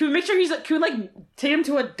 can we make sure can we, like, take him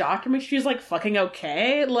to a doctor, make sure he's, like, fucking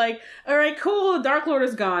okay? Like, alright, cool, the Dark Lord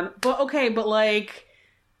is gone. But, okay, but, like,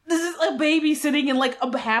 this is a baby sitting in, like,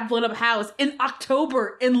 a half-blown-up house in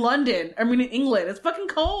October in London. I mean, in England. It's fucking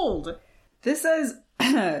cold. This says,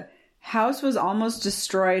 house was almost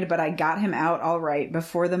destroyed, but I got him out all right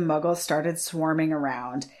before the muggles started swarming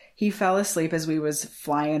around. He fell asleep as we was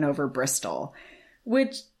flying over Bristol.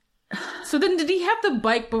 Which... So then did he have the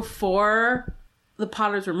bike before the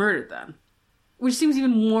Potters were murdered then? Which seems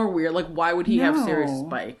even more weird. Like, why would he have Sirius's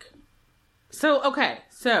bike? So, okay.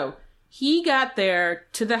 So, he got there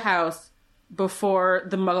to the house before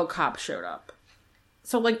the Muggle cops showed up.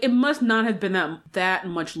 So, like, it must not have been that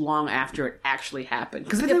much long after it actually happened.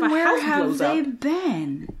 Because if a house blows up... Where have they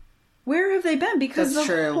been? Where have they been? Because That's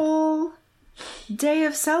the true. whole day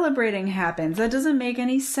of celebrating happens. That doesn't make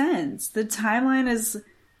any sense. The timeline is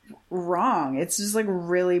wrong. It's just, like,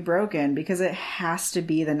 really broken because it has to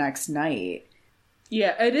be the next night.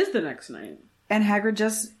 Yeah, it is the next night. And Hagrid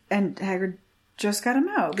just got him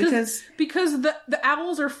out because the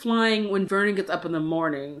owls are flying when Vernon gets up in the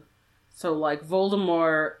morning. So, like,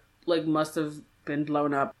 Voldemort, like, must have been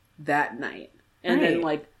blown up that night. And then,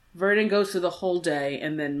 like, Vernon goes through the whole day,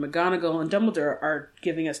 and then McGonagall and Dumbledore are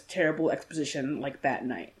giving us terrible exposition, like, that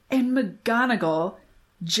night. And McGonagall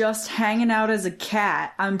just hanging out as a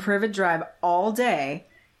cat on Privet Drive all day.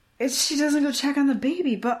 She doesn't go check on the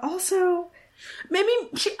baby, but also... Maybe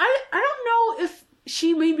I don't know if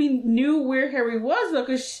she maybe knew where Harry was, though,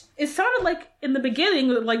 because it sounded like in the beginning,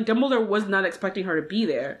 like, Dumbledore was not expecting her to be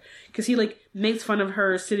there. Because he, like, makes fun of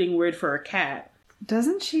her sitting weird for a cat.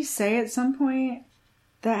 Doesn't she say at some point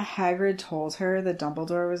that Hagrid told her that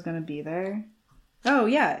Dumbledore was going to be there? Oh,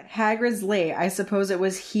 yeah. Hagrid's late. I suppose it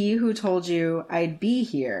was he who told you I'd be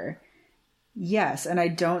here. Yes, and I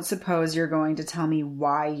don't suppose you're going to tell me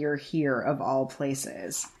why you're here of all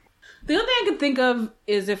places. The only thing I could think of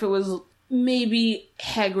is if it was maybe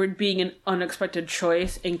Hagrid being an unexpected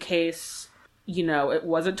choice in case, you know, it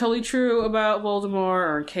wasn't totally true about Voldemort,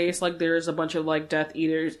 or in case, like, there's a bunch of, like, Death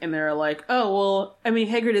Eaters, and they're like, oh, well, I mean,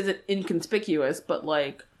 Hagrid isn't inconspicuous, but,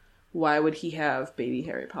 like, why would he have baby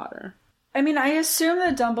Harry Potter? I mean, I assume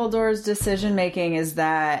that Dumbledore's decision-making is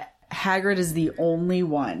that Hagrid is the only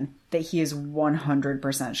one that he is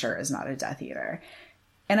 100% sure is not a Death Eater.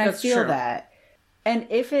 And I feel true. That. And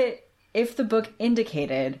if the book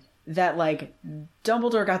indicated that, like,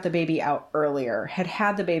 Dumbledore got the baby out earlier,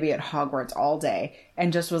 had the baby at Hogwarts all day,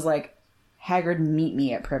 and just was like, Hagrid, meet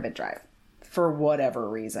me at Privet Drive, for whatever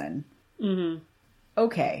reason. Mm-hmm.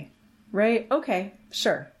 Okay. Right? Okay.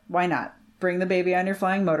 Sure. Why not? Bring the baby on your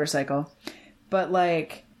flying motorcycle. But,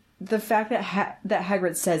 like, the fact that that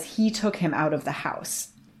Hagrid says he took him out of the house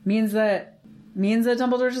means that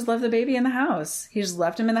Dumbledore just left the baby in the house. He just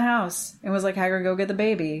left him in the house and was like, Hagrid, go get the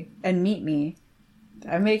baby and meet me.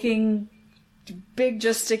 I'm making big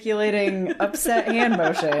gesticulating upset hand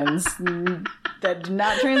motions that do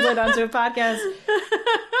not translate onto a podcast.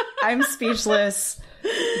 I'm speechless.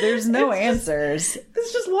 There's no answers.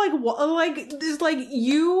 It's just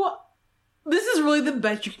this is really the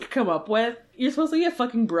best you could come up with. You're supposed to be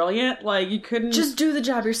fucking brilliant. Like, you couldn't... Just do the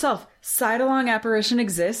job yourself. Side-along apparition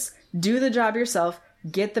exists. Do the job yourself.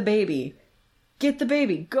 Get the baby. Get the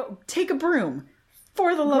baby. Go take a broom.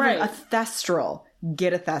 For the love of a thestral.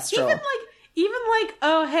 Get a thestral. Even like,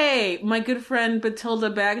 oh, hey, my good friend Batilda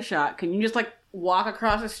Bagshot, can you just, like, walk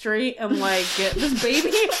across the street and, like, get this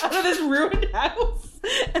baby out of this ruined house?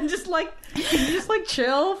 And just, like, can you just, like,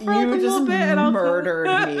 chill for a little bit? And I'll murdered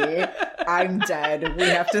me. I'm dead. We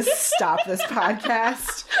have to stop this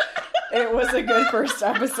podcast. It was a good first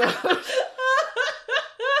episode.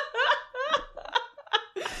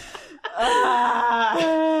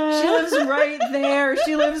 She lives right there.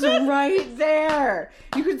 She lives right there.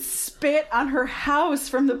 You could spit on her house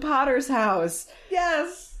from the Potter's house.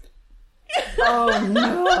 Yes. Oh,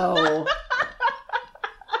 no.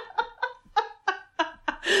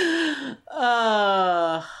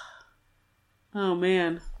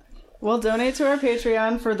 man. Well, donate to our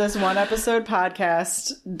Patreon for this one episode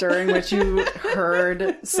podcast during which you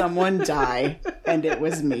heard someone die, and it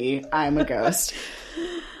was me. I'm a ghost.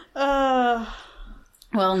 Well,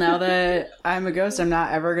 now that I'm a ghost, I'm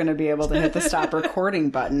not ever going to be able to hit the stop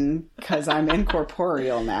recording button because I'm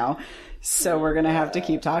incorporeal now. So we're going to have to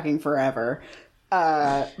keep talking forever.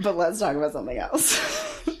 But let's talk about something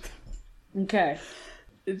else. Okay.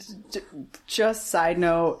 Just side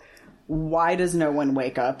note, why does no one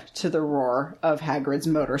wake up to the roar of Hagrid's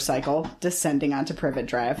motorcycle descending onto Privet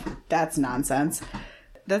Drive? That's nonsense.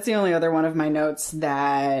 That's the only other one of my notes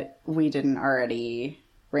that we didn't already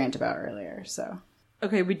rant about earlier, so...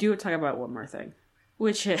 Okay, we do talk about one more thing,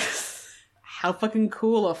 which is how fucking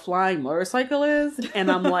cool a flying motorcycle is.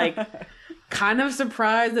 And I'm like, kind of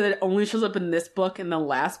surprised that it only shows up in this book and the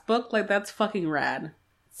last book. Like, that's fucking rad.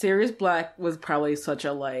 Sirius Black was probably such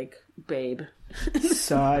a, like, babe.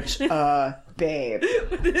 Such a babe.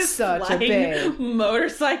 Such a babe.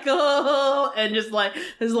 Motorcycle and just like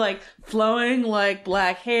his like flowing like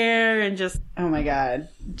black hair and just oh my god,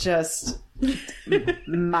 just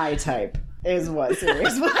my type is what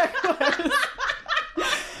Sirius Black was.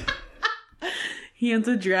 He owns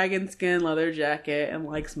a dragon skin leather jacket and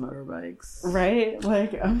likes motorbikes. Right?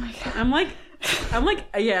 Like, oh my god. I'm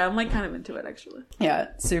like kind of into it actually. Yeah,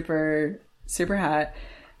 super hot.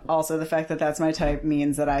 Also, the fact that that's my type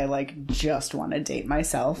means that I, like, just want to date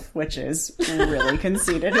myself, which is really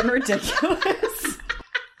conceited and ridiculous.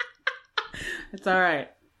 It's alright.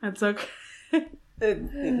 That's okay.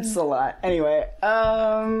 It's a lot. Anyway,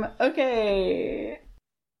 okay.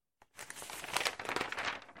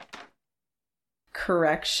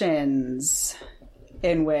 Corrections,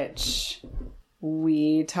 in which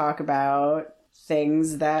we talk about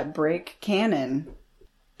things that break canon.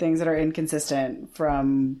 Things that are inconsistent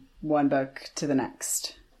from one book to the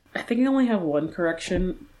next. I think I only have one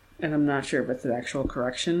correction, and I'm not sure if it's an actual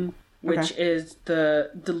correction, which is the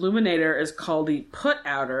Deluminator is called the Put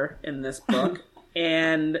Outer in this book.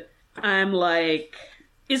 And I'm like,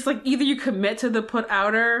 it's like either you commit to the Put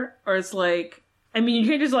Outer, or it's like, I mean, you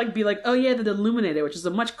can't just like be like, oh yeah, the Deluminator, which is a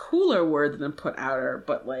much cooler word than Put Outer,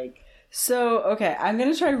 but like... So, okay, I'm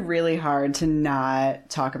going to try really hard to not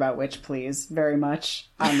talk about Witch Please very much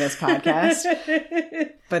on this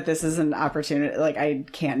podcast. But this is an opportunity, like, I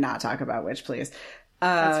can't not talk about Witch Please.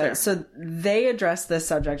 So they address this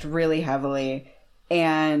subject really heavily.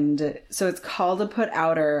 And so it's called a Put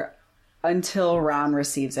Outer until Ron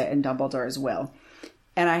receives it in Dumbledore's will.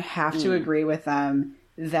 And I have to agree with them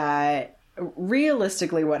that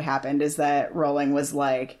realistically what happened is that Rowling was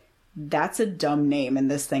like, that's a dumb name and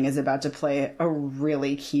this thing is about to play a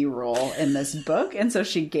really key role in this book, and so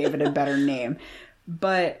she gave it a better name.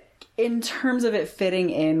 But in terms of it fitting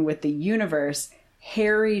in with the universe,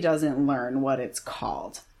 Harry doesn't learn what it's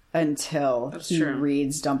called until he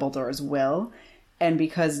reads Dumbledore's will. And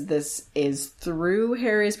because this is through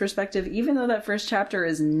Harry's perspective, even though that first chapter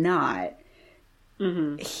is not,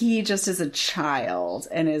 he just is a child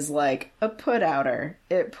and is like a put outer.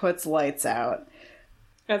 It puts lights out.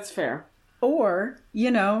 That's fair. Or, you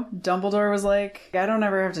know, Dumbledore was like, I don't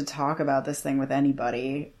ever have to talk about this thing with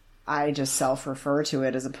anybody. I just self-refer to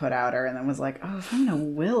it as a put-outer, and then was like, oh, if I'm going to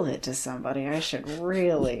will it to somebody, I should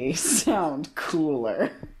really sound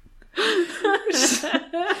cooler.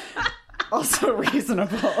 Also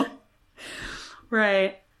reasonable.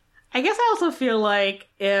 Right. I guess I also feel like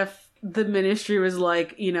if the Ministry was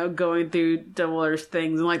like, you know, going through Dumbledore's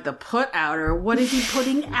things and like the put-outer, what is he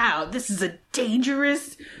putting out? This is a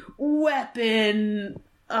dangerous weapon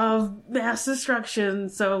of mass destruction,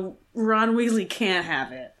 so Ron Weasley can't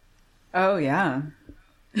have it. Oh, yeah.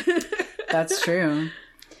 That's true.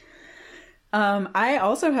 I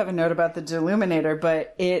also have a note about the Deluminator,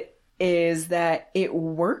 but it is that it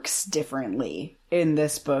works differently in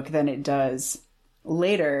this book than it does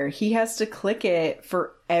later. He has to click it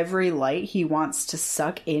for every light he wants to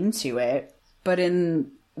suck into it. But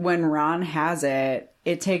when Ron has it,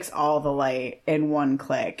 it takes all the light in one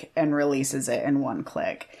click and releases it in one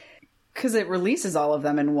click. Because it releases all of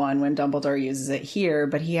them in one when Dumbledore uses it here,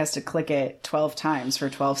 but he has to click it 12 times for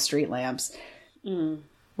 12 street lamps.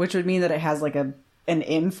 Which would mean that it has like an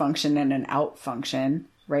in function and an out function,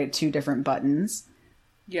 right? 2 different buttons.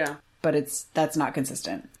 Yeah. But that's not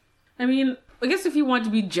consistent. I mean, I guess if you want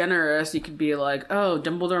to be generous, you could be like, oh,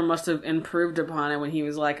 Dumbledore must have improved upon it when he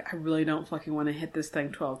was like, I really don't fucking want to hit this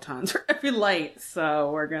thing 12 times for every light,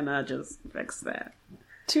 so we're gonna just fix that.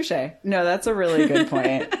 Touche. No, that's a really good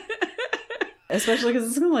point. Especially because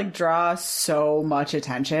it's gonna like draw so much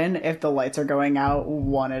attention if the lights are going out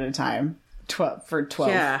one at a time. 12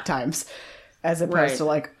 times. as opposed to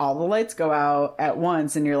like all the lights go out at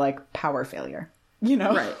once and you're like power failure, you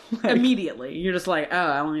know? Right. Like, immediately. You're just like,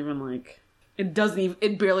 oh, I don't even like,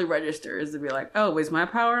 it barely registers to be like, oh, is my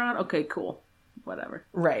power on? Okay, cool. Whatever.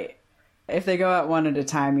 right. If they go out one at a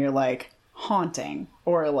time, you're like haunting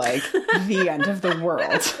or like the end of the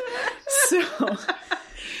world. So,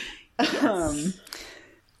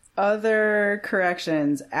 other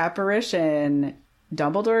corrections. Apparition.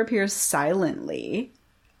 Dumbledore appears silently.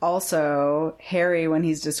 Also, Harry, when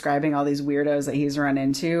he's describing all these weirdos that he's run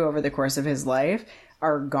into over the course of his life,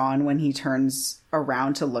 are gone when he turns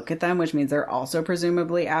around to look at them, which means they're also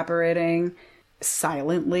presumably apparating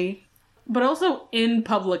silently. But also in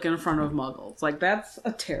public in front of muggles. Like, that's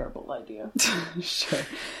a terrible idea. Sure.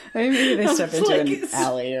 Maybe they step into an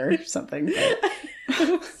alley or something.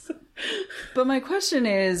 But my question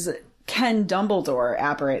is, can Dumbledore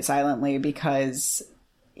apparate silently because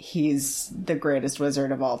he's the greatest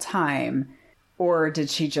wizard of all time? Or did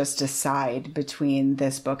she just decide between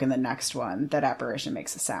this book and the next one that apparition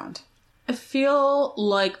makes a sound? I feel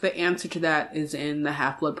like the answer to that is in the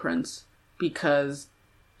Half-Blood Prince, because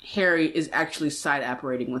Harry is actually side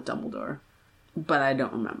apparating with Dumbledore. But I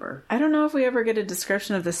don't remember. I don't know if we ever get a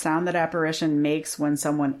description of the sound that apparition makes when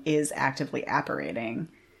someone is actively apparating.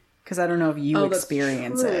 Because I don't know if you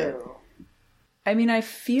experience it. I mean, I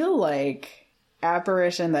feel like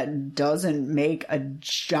apparition that doesn't make a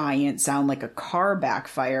giant sound like a car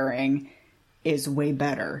backfiring is way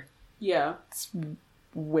better. Yeah. It's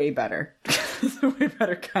way better. It's a way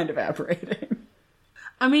better kind of apparating.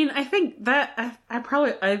 I mean, I think that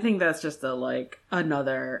I think that's just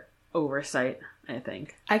another oversight, I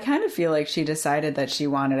think. I kind of feel like she decided that she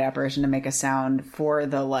wanted apparition to make a sound for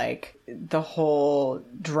the whole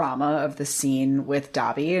drama of the scene with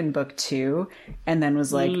Dobby in book 2, and then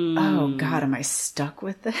was like, oh god, am I stuck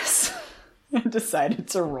with this? And decided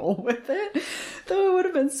to roll with it. Though it would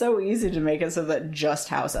have been so easy to make it so that just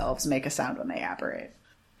house elves make a sound when they apparate.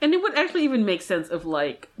 And it would actually even make sense if,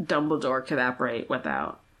 like, Dumbledore could apparate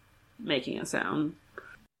without making a sound.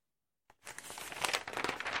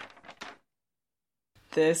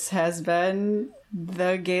 This has been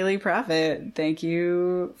the Gaily Prophet. Thank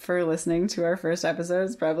you for listening to our first episode.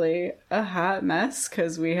 It's probably a hot mess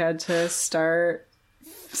because we had to start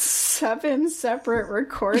 7 separate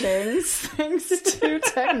recordings thanks to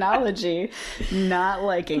technology not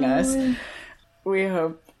liking us. We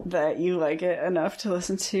hope that you like it enough to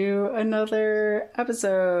listen to another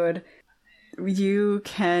episode. You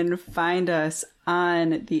can find us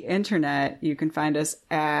on the internet. You can find us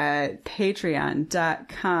at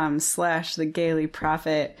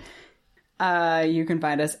patreon.com/thegailyprophet. You can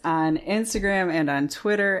find us on Instagram and on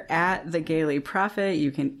Twitter at thegailyprophet. You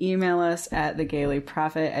can email us at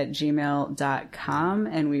thegailyprophet@gmail.com.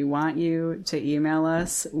 And we want you to email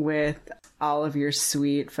us with all of your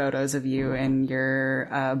sweet photos of you in your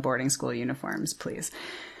boarding school uniforms, please.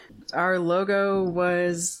 Our logo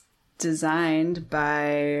was designed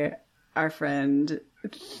by our friend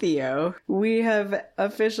Theo. We have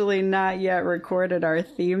officially not yet recorded our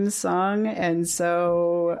theme song, and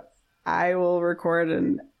so I will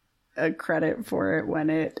record a credit for it when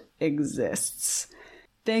it exists.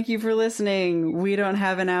 Thank you for listening. We don't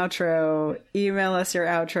have an outro. Email us your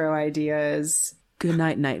outro ideas. Good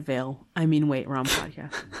night, Night Vale. I mean, wait, wrong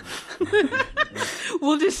podcast.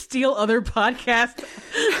 We'll just steal other podcasts.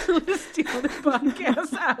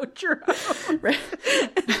 Outro. Right.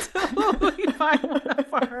 Until we find one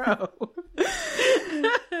of our own.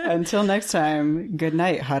 Until next time, good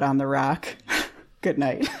night, Hut on the Rock. Good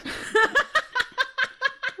night.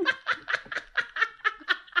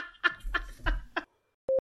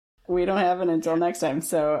 We don't have an until next time,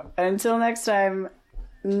 so until next time,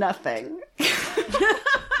 nothing.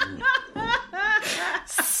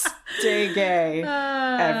 Stay gay,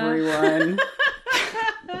 everyone.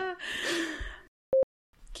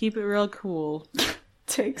 Keep it real cool.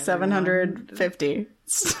 Take 750.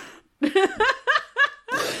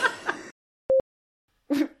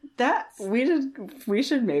 That we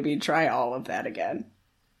should maybe try all of that again.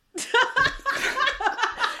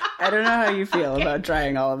 I don't know how you feel about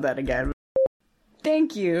trying all of that again.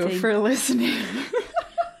 Thank you for listening.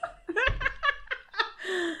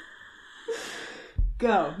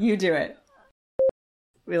 Go. You do it.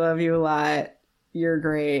 We love you a lot. You're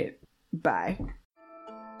great. Bye.